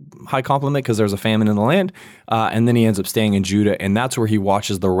pretty high compliment because there's a famine in the land. And then he ends up staying in Judah, and that's where he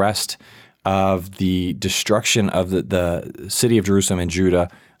watches the rest of the destruction of the city of Jerusalem and Judah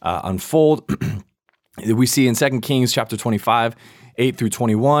unfold. We see in 2 Kings chapter 25, 8 through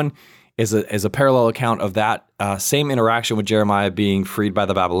 21, is a parallel account of that same interaction with Jeremiah being freed by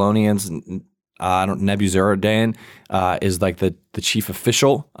the Babylonians. Nebuzaradan is like the chief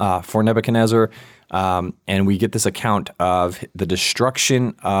official for Nebuchadnezzar, and we get this account of the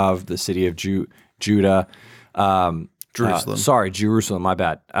destruction of the city of Judah. Jerusalem, my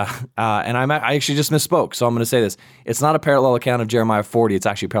bad. And I actually just misspoke, so I'm going to say this. It's not a parallel account of Jeremiah 40. It's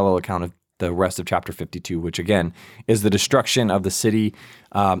actually a parallel account of the rest of chapter 52, which again is the destruction of the city.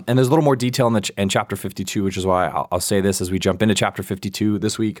 And there's a little more detail in chapter 52, which is why I'll say this as we jump into chapter 52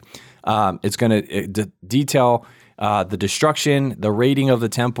 this week. It's going to detail the destruction, the raiding of the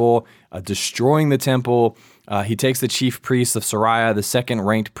temple, destroying the temple. He takes the chief priest of Sariah, the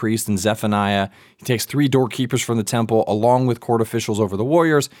second-ranked priest in Zephaniah. He takes 3 doorkeepers from the temple, along with court officials over the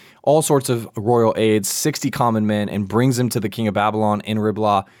warriors, all sorts of royal aides, 60 common men, and brings them to the king of Babylon in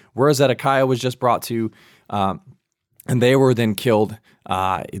Riblah, where Zedekiah was just brought to. And they were then killed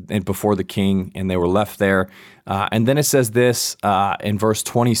before the king, and they were left there. And then it says this in verse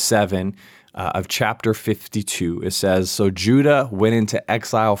 27 of chapter 52. It says, so Judah went into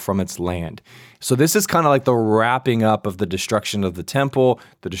exile from its land. So this is kind of like the wrapping up of the destruction of the temple,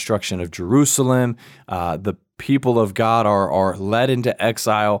 the destruction of Jerusalem. The people of God are led into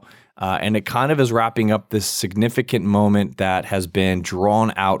exile, and it kind of is wrapping up this significant moment that has been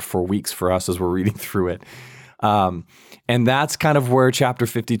drawn out for weeks for us as we're reading through it. And that's kind of where chapter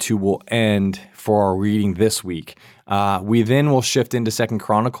 52 will end for our reading this week. We then will shift into 2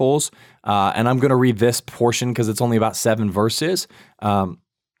 Chronicles, and I'm going to read this portion because it's only about 7 verses.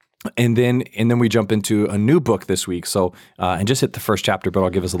 And then we jump into a new book this week. So, and just hit the first chapter, but I'll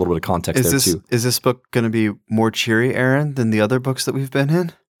give us a little bit of context too. Is this book going to be more cheery, Aaron, than the other books that we've been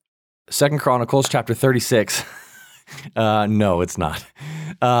in? 2 Chronicles chapter 36. No, it's not.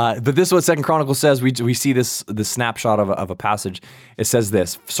 But this is what 2 Chronicles says. We see this snapshot of a passage. It says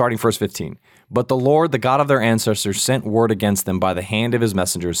this, starting verse 15. But the Lord, the God of their ancestors, sent word against them by the hand of his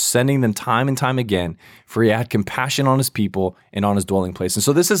messengers, sending them time and time again, for he had compassion on his people and on his dwelling place. And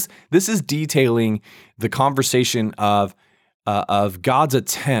so this is detailing the conversation of God's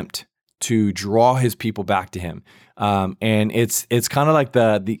attempt to draw his people back to him. And it's kind of like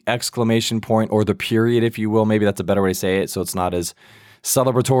the exclamation point, or the period, if you will. Maybe that's a better way to say it, so it's not as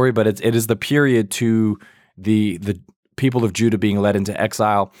celebratory, but it is the period to the people of Judah being led into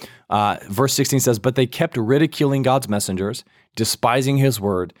exile. Verse 16 says, but they kept ridiculing God's messengers, despising his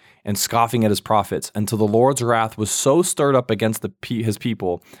word, and scoffing at his prophets, until the Lord's wrath was so stirred up against his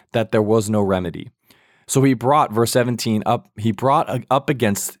people that there was no remedy. So he brought, verse 17, up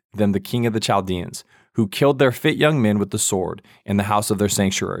against them the king of the Chaldeans, who killed their fit young men with the sword in the house of their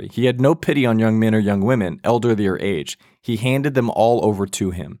sanctuary. He had no pity on young men or young women, elderly or aged. He handed them all over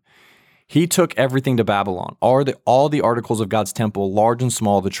to him. He took everything to Babylon, all the articles of God's temple, large and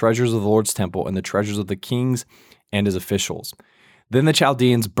small, the treasures of the Lord's temple, and the treasures of the kings and his officials. Then the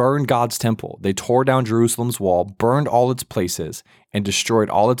Chaldeans burned God's temple. They tore down Jerusalem's wall, burned all its places, and destroyed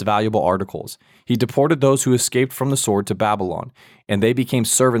all its valuable articles. He deported those who escaped from the sword to Babylon, and they became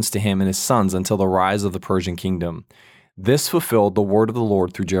servants to him and his sons until the rise of the Persian kingdom. This fulfilled the word of the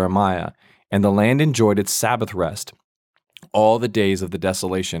Lord through Jeremiah, and the land enjoyed its Sabbath rest all the days of the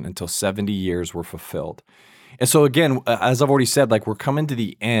desolation until 70 years were fulfilled. And so again, as I've already said, like, we're coming to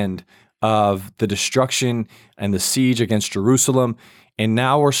the end of the destruction and the siege against Jerusalem, and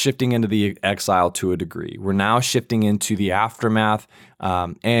now we're shifting into the exile to a degree. We're now shifting into the aftermath,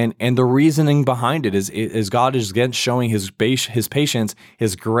 and the reasoning behind it is God is again showing his patience,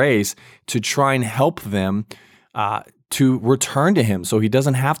 his grace, to try and help them to return to him so he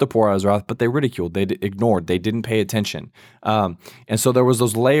doesn't have to pour out his wrath, but they ridiculed, they ignored, they didn't pay attention. And so there was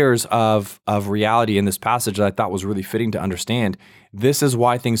those layers of reality in this passage that I thought was really fitting to understand. This is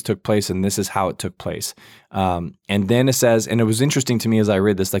why things took place, and this is how it took place. And then it says, and it was interesting to me as I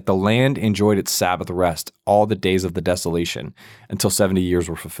read this, like the land enjoyed its Sabbath rest all the days of the desolation until 70 years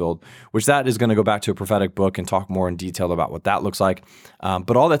were fulfilled, which that is going to go back to a prophetic book and talk more in detail about what that looks like.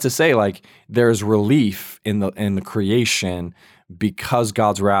 But all that to say, like there's relief in the creation because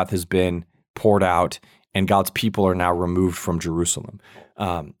God's wrath has been poured out and God's people are now removed from Jerusalem.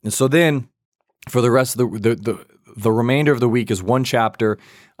 And so then for the rest of the remainder of the week is one chapter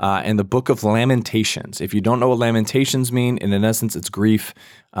in the book of Lamentations. If you don't know what Lamentations mean, in essence, it's grief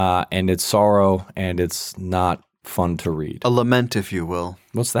and it's sorrow and it's not fun to read. A lament, if you will.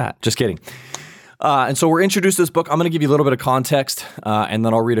 What's that? Just kidding. And so we're introduced to this book. I'm going to give you a little bit of context, and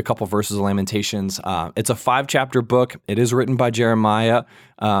then I'll read a couple verses of Lamentations. It's a 5-chapter book. It is written by Jeremiah.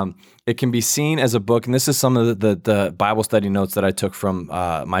 It can be seen as a book, and this is some of the Bible study notes that I took from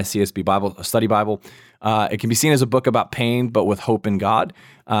my CSB Bible study Bible. It can be seen as a book about pain, but with hope in God.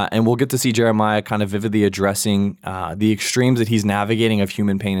 And we'll get to see Jeremiah kind of vividly addressing the extremes that he's navigating of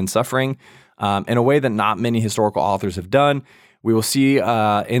human pain and suffering in a way that not many historical authors have done. We will see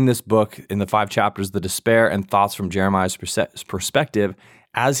in this book, in the 5 chapters, the despair and thoughts from Jeremiah's perspective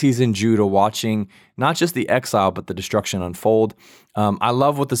as he's in Judah watching not just the exile, but the destruction unfold. I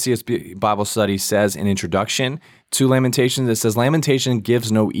love what the CSB Bible study says in introduction to Lamentations. It says, Lamentation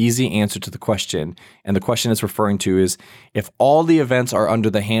gives no easy answer to the question. And the question it's referring to is, if all the events are under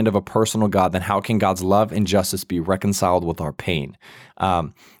the hand of a personal God, then how can God's love and justice be reconciled with our pain?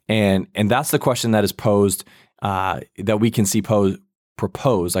 And that's the question that is posed, that we can see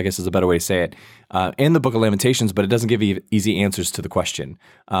proposed, I guess is a better way to say it, in the book of Lamentations, but it doesn't give you easy answers to the question.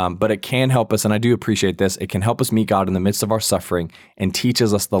 But it can help us, and I do appreciate this, it can help us meet God in the midst of our suffering and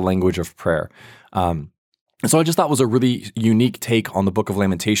teaches us the language of prayer. So I just thought it was a really unique take on the book of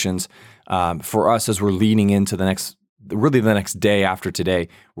Lamentations for us as we're leading into the next day after today,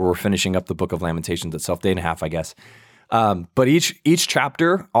 where we're finishing up the book of Lamentations itself, day and a half, I guess. But each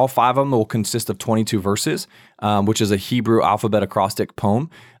chapter, all 5 of them, will consist of 22 verses, which is a Hebrew alphabet acrostic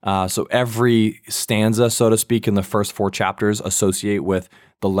poem. So every stanza, so to speak, in the first 4 chapters associate with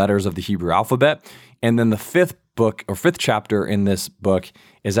the letters of the Hebrew alphabet. And then the 5th chapter in this book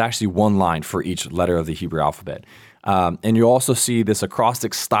is actually 1 line for each letter of the Hebrew alphabet. And you'll also see this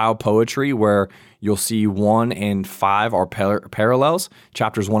acrostic style poetry where you'll see 1 and 5 are parallels.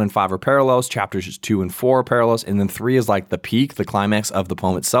 Chapters 1 and 5 are parallels. Chapters 2 and 4 are parallels. And then 3 is like the peak, the climax of the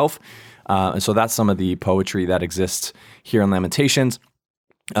poem itself. And so that's some of the poetry that exists here in Lamentations.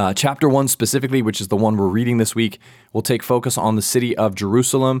 Chapter 1 specifically, which is the one we're reading this week, will take focus on the city of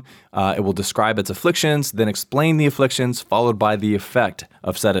Jerusalem. It will describe its afflictions, then explain the afflictions, followed by the effect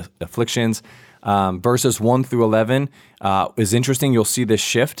of said afflictions. Verses 1 through 11 is interesting. You'll see this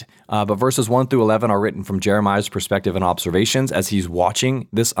shift, but verses 1 through 11 are written from Jeremiah's perspective and observations as he's watching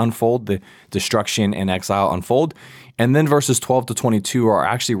this unfold, the destruction and exile unfold. And then verses 12 to 22 are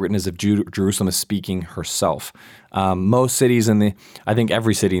actually written as if Jerusalem is speaking herself. Most cities I think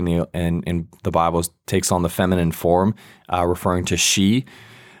every city in the Bible takes on the feminine form, referring to she.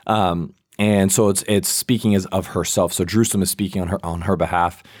 And so it's speaking as of herself. So Jerusalem is speaking on her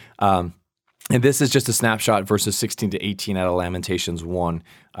behalf. And this is just a snapshot, verses 16 to 18 out of Lamentations 1.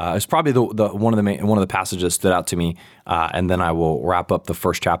 It's probably one of the passages that stood out to me. And then I will wrap up the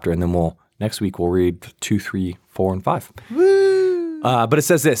first chapter, and then next week we'll read 2, 3, 4, and 5. Woo! But it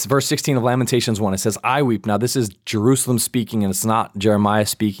says this, verse 16 of Lamentations 1. It says, "I weep." Now this is Jerusalem speaking, and it's not Jeremiah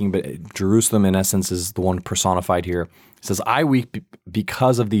speaking, but Jerusalem in essence is the one personified here. It says, "I weep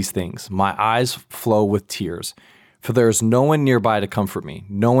because of these things. My eyes flow with tears. For there is no one nearby to comfort me,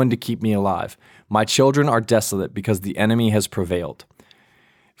 no one to keep me alive. My children are desolate because the enemy has prevailed."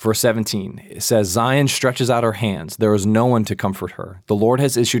 Verse 17, it says, "Zion stretches out her hands. There is no one to comfort her. The Lord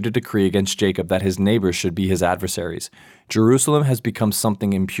has issued a decree against Jacob that his neighbors should be his adversaries. Jerusalem has become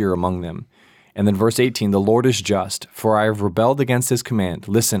something impure among them." And then verse 18, "The Lord is just, for I have rebelled against his command.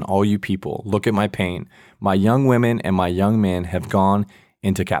 Listen, all you people, look at my pain. My young women and my young men have gone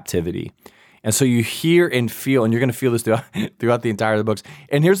into captivity." And so you hear and feel, and you're going to feel this throughout the entire of the books.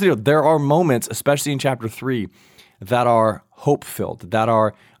 And here's the deal. There are moments, especially in chapter 3, that are hope-filled,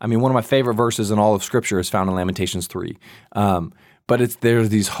 one of my favorite verses in all of Scripture is found in Lamentations 3. But there's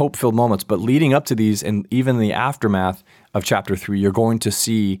these hope-filled moments. But leading up to these, and even the aftermath of chapter 3, you're going to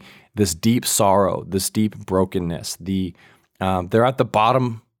see this deep sorrow, this deep brokenness. They're at the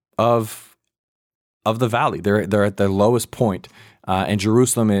bottom of the valley. They're at their lowest point. And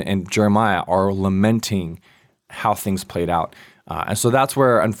Jerusalem and Jeremiah are lamenting how things played out. And so that's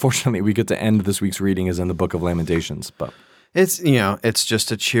where, unfortunately, we get to end this week's reading is in the book of Lamentations. But it's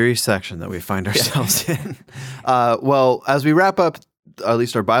just a cheery section that we find ourselves in. Well, as we wrap up at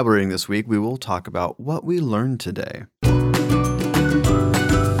least our Bible reading this week, we will talk about what we learned today.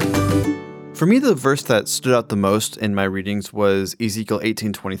 For me, the verse that stood out the most in my readings was Ezekiel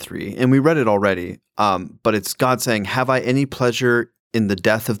 18:23, and we read it already, but it's God saying, "Have I any pleasure in the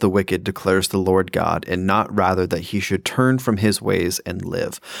death of the wicked, declares the Lord God, and not rather that he should turn from his ways and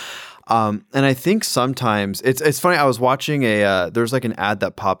live." And I think sometimes, it's funny, I was watching there's like an ad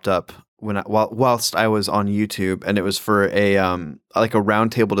that popped up whilst I was on YouTube, and it was for a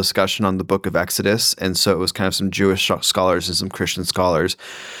roundtable discussion on the book of Exodus, and so it was kind of some Jewish scholars and some Christian scholars.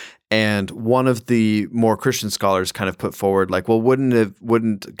 And one of the more Christian scholars kind of put forward, like, well,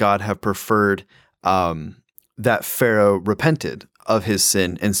 wouldn't God have preferred that Pharaoh repented of his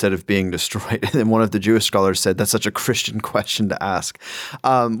sin instead of being destroyed? And one of the Jewish scholars said, that's such a Christian question to ask,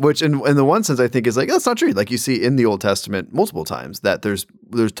 which in the one sense I think is like, that's not true. Like you see in the Old Testament multiple times that there's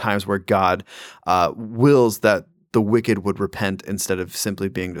times where God wills that the wicked would repent instead of simply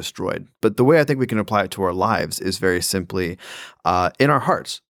being destroyed. But the way I think we can apply it to our lives is very simply in our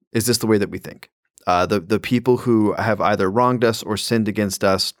hearts. Is this the way that we think? The people who have either wronged us or sinned against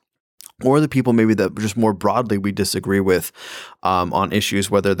us, or the people maybe that just more broadly we disagree with on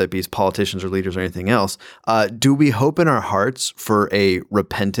issues, whether that be as politicians or leaders or anything else, do we hope in our hearts for a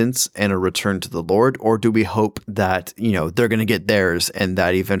repentance and a return to the Lord? Or do we hope that, they're going to get theirs and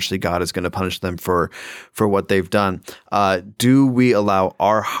that eventually God is going to punish them for what they've done? Do we allow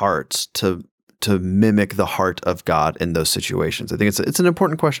our hearts to mimic the heart of God in those situations? I think it's an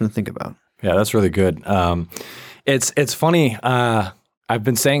important question to think about. Yeah, that's really good. It's funny. I've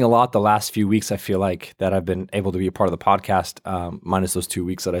been saying a lot the last few weeks, I feel like, that I've been able to be a part of the podcast, minus those 2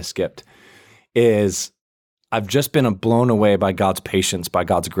 weeks that I skipped, is I've just been blown away by God's patience, by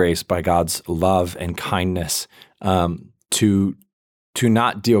God's grace, by God's love and kindness to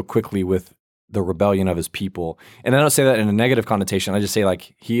not deal quickly with the rebellion of his people. And I don't say that in a negative connotation. I just say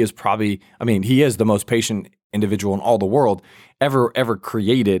like he is the most patient individual in all the world ever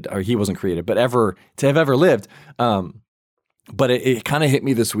created, or he wasn't created, but ever lived. But it kind of hit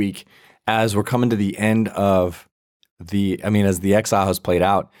me this week as we're coming to the end of as the exile has played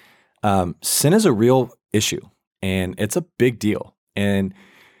out. Sin is a real issue and it's a big deal. And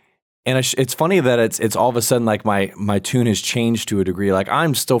it's funny that it's all of a sudden like my tune has changed to a degree. Like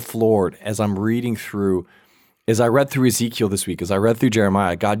I'm still floored as I'm reading through, as I read through Ezekiel this week, as I read through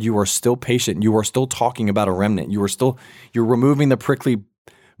Jeremiah. God, you are still patient. You are still talking about a remnant. You're removing the prickly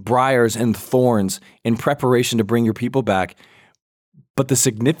briars and thorns in preparation to bring your people back. But the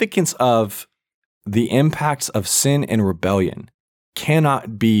significance of the impacts of sin and rebellion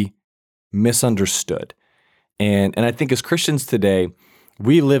cannot be misunderstood. And I think as Christians today,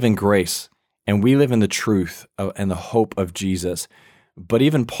 we live in grace and we live in the truth and the hope of Jesus. But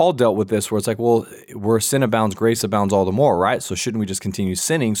even Paul dealt with this where it's like, well, where sin abounds, grace abounds all the more, right? So shouldn't we just continue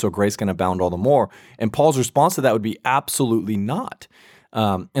sinning so grace can abound all the more? And Paul's response to that would be absolutely not.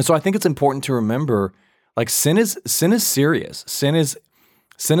 And so I think it's important to remember, like sin is serious. Sin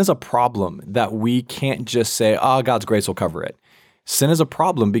is a problem that we can't just say, God's grace will cover it. Sin is a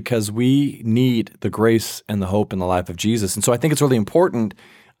problem because we need the grace and the hope in the life of Jesus. And so I think it's really important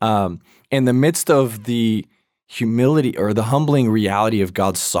in the midst of the humility or the humbling reality of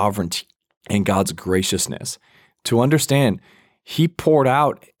God's sovereignty and God's graciousness to understand he poured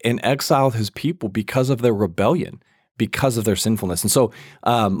out and exiled his people because of their rebellion, because of their sinfulness. And so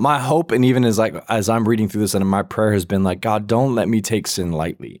my hope, and even as I'm reading through this, and my prayer has been like, God, don't let me take sin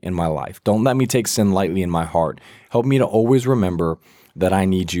lightly in my life. Don't let me take sin lightly in my heart. Help me to always remember that I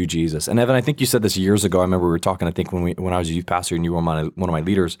need you, Jesus. And Evan, I think you said this years ago. I remember we were talking, I think when I was a youth pastor and you were one of my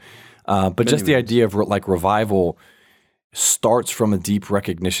leaders. But just the idea of like revival starts from a deep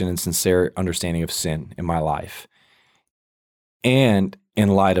recognition and sincere understanding of sin in my life. And in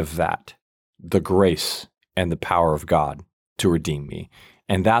light of that, the grace and the power of God to redeem me.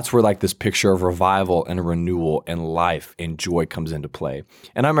 And that's where like this picture of revival and renewal and life and joy comes into play.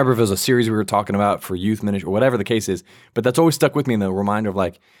 And I remember if it was a series we were talking about for youth ministry or whatever the case is, but that's always stuck with me in the reminder of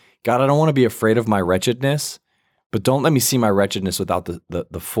like, God, I don't want to be afraid of my wretchedness, but don't let me see my wretchedness without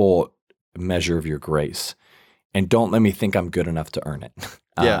the full measure of your grace. And don't let me think I'm good enough to earn it.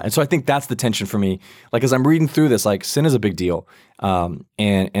 And so I think that's the tension for me. Like as I'm reading through this, like sin is a big deal.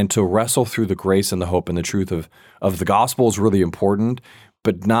 And to wrestle through the grace and the hope and the truth of the gospel is really important,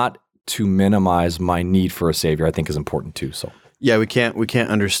 but not to minimize my need for a savior, I think is important too. So yeah, we can't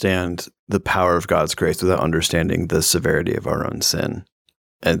understand the power of God's grace without understanding the severity of our own sin.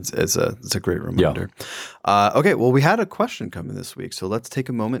 It's a great reminder. Okay, well, we had a question come in this week, so let's take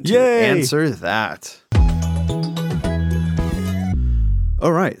a moment to answer that.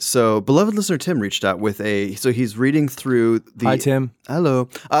 All right, so beloved listener Tim reached out with so he's reading through the... Hi, Tim. Hello.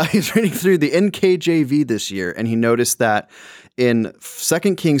 He's reading through the NKJV this year, and he noticed that in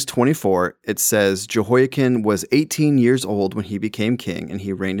 2 Kings 24, it says Jehoiakim was 18 years old when he became king, and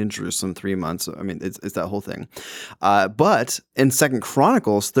he reigned in Jerusalem 3 months. I mean, it's that whole thing. But in 2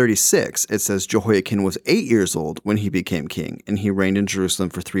 Chronicles 36, it says Jehoiakim was 8 years old when he became king, and he reigned in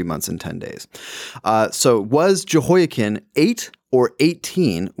Jerusalem for 3 months and 10 days. So was Jehoiakim 8 or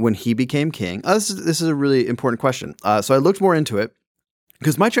 18 when he became king? This is a really important question. So I looked more into it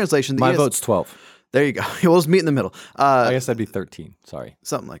because my translation... My vote's 12. There you go. We'll just meet in the middle. I guess that'd be 13. Sorry.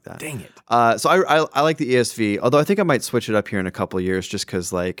 Something like that. Dang it. So I like the ESV, although I think I might switch it up here in a couple of years just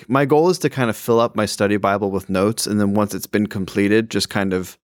because like my goal is to kind of fill up my study Bible with notes, and then once it's been completed, just kind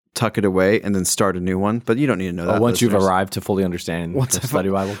of tuck it away and then start a new one. But you don't need to know that. Once you've arrived to fully understand the study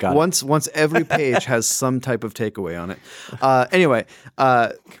Bible, got it. Once every page has some type of takeaway on it. Anyway.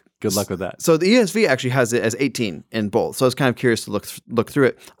 Good luck with that. So the ESV actually has it as 18 in both. So I was kind of curious to look through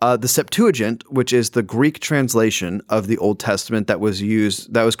it. The Septuagint, which is the Greek translation of the Old Testament that was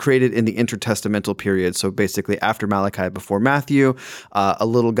created in the intertestamental period. So basically after Malachi, before Matthew, a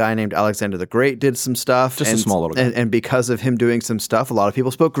little guy named Alexander the Great did some stuff. Just a small little guy. And because of him doing some stuff, a lot of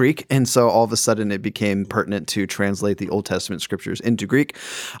people spoke Greek. And so all of a sudden it became pertinent to translate the Old Testament scriptures into Greek.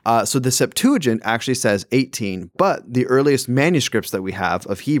 So the Septuagint actually says 18, but the earliest manuscripts that we have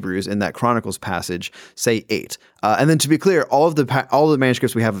of Hebrew in that Chronicles passage say 8. And then to be clear, all of the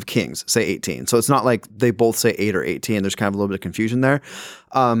manuscripts we have of Kings say 18. So it's not like they both say 8 or 18. There's kind of a little bit of confusion there.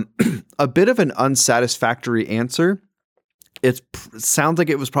 A bit of an unsatisfactory answer. It sounds like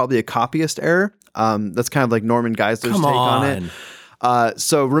it was probably a copyist error. That's kind of like Norman Geisler's take on it.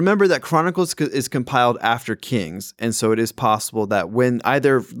 So remember that Chronicles is compiled after Kings, and so it is possible that when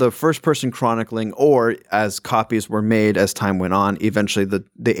either the first person chronicling or as copies were made as time went on, eventually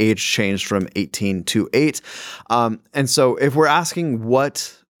the age changed from 18 to 8. And so if we're asking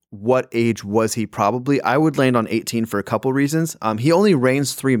what age was he probably, I would land on 18 for a couple reasons. He only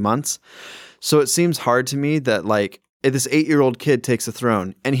reigns 3 months, so it seems hard to me that like, if this 8-year-old kid takes the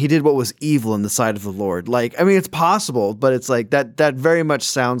throne and he did what was evil in the sight of the Lord. Like, I mean, it's possible, but it's like that very much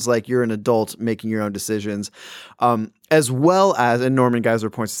sounds like you're an adult making your own decisions. As well as, and Norman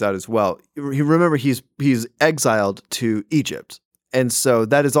Geisler points this out as well, remember he's exiled to Egypt. And so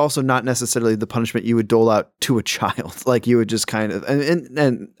that is also not necessarily the punishment you would dole out to a child. Like you would just kind of,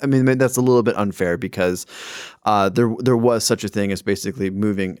 and I mean, that's a little bit unfair because there was such a thing as basically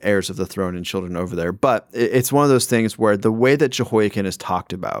moving heirs of the throne and children over there. But it's one of those things where the way that Jehoiakim is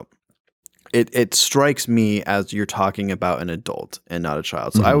talked about, it strikes me as you're talking about an adult and not a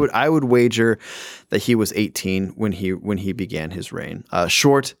child. So I would wager that he was 18 when he began his reign.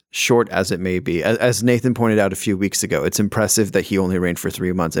 Short as it may be, as Nathan pointed out a few weeks ago, it's impressive that he only reigned for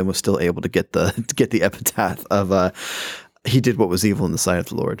 3 months and was still able to get the epitaph of he did what was evil in the sight of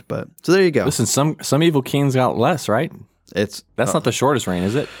the Lord. But so there you go. Listen, some evil kings got less, right? That's not the shortest reign,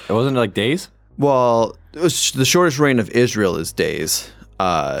 is it? It wasn't like days. Well, the shortest reign of Israel is days.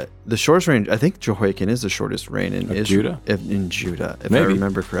 The shortest reign, I think Jehoiakim is the shortest reign in Israel. In Judah, if Maybe. I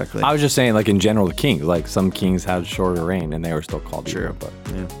remember correctly. I was just saying, like in general, the kings, like some kings had shorter reign and they were still called Judah. But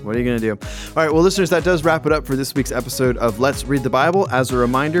yeah, what are you going to do? All right, well, listeners, that does wrap it up for this week's episode of Let's Read the Bible. As a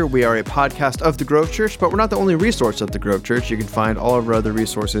reminder, we are a podcast of the Grove Church, but we're not the only resource of the Grove Church. You can find all of our other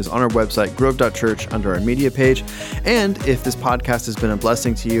resources on our website, grove.church, under our media page. And if this podcast has been a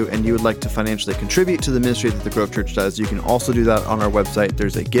blessing to you and you would like to financially contribute to the ministry that the Grove Church does, you can also do that on our website.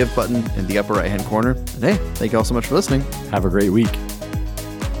 There's a give button in the upper right-hand corner. And hey, thank you all so much for listening. Have a great week.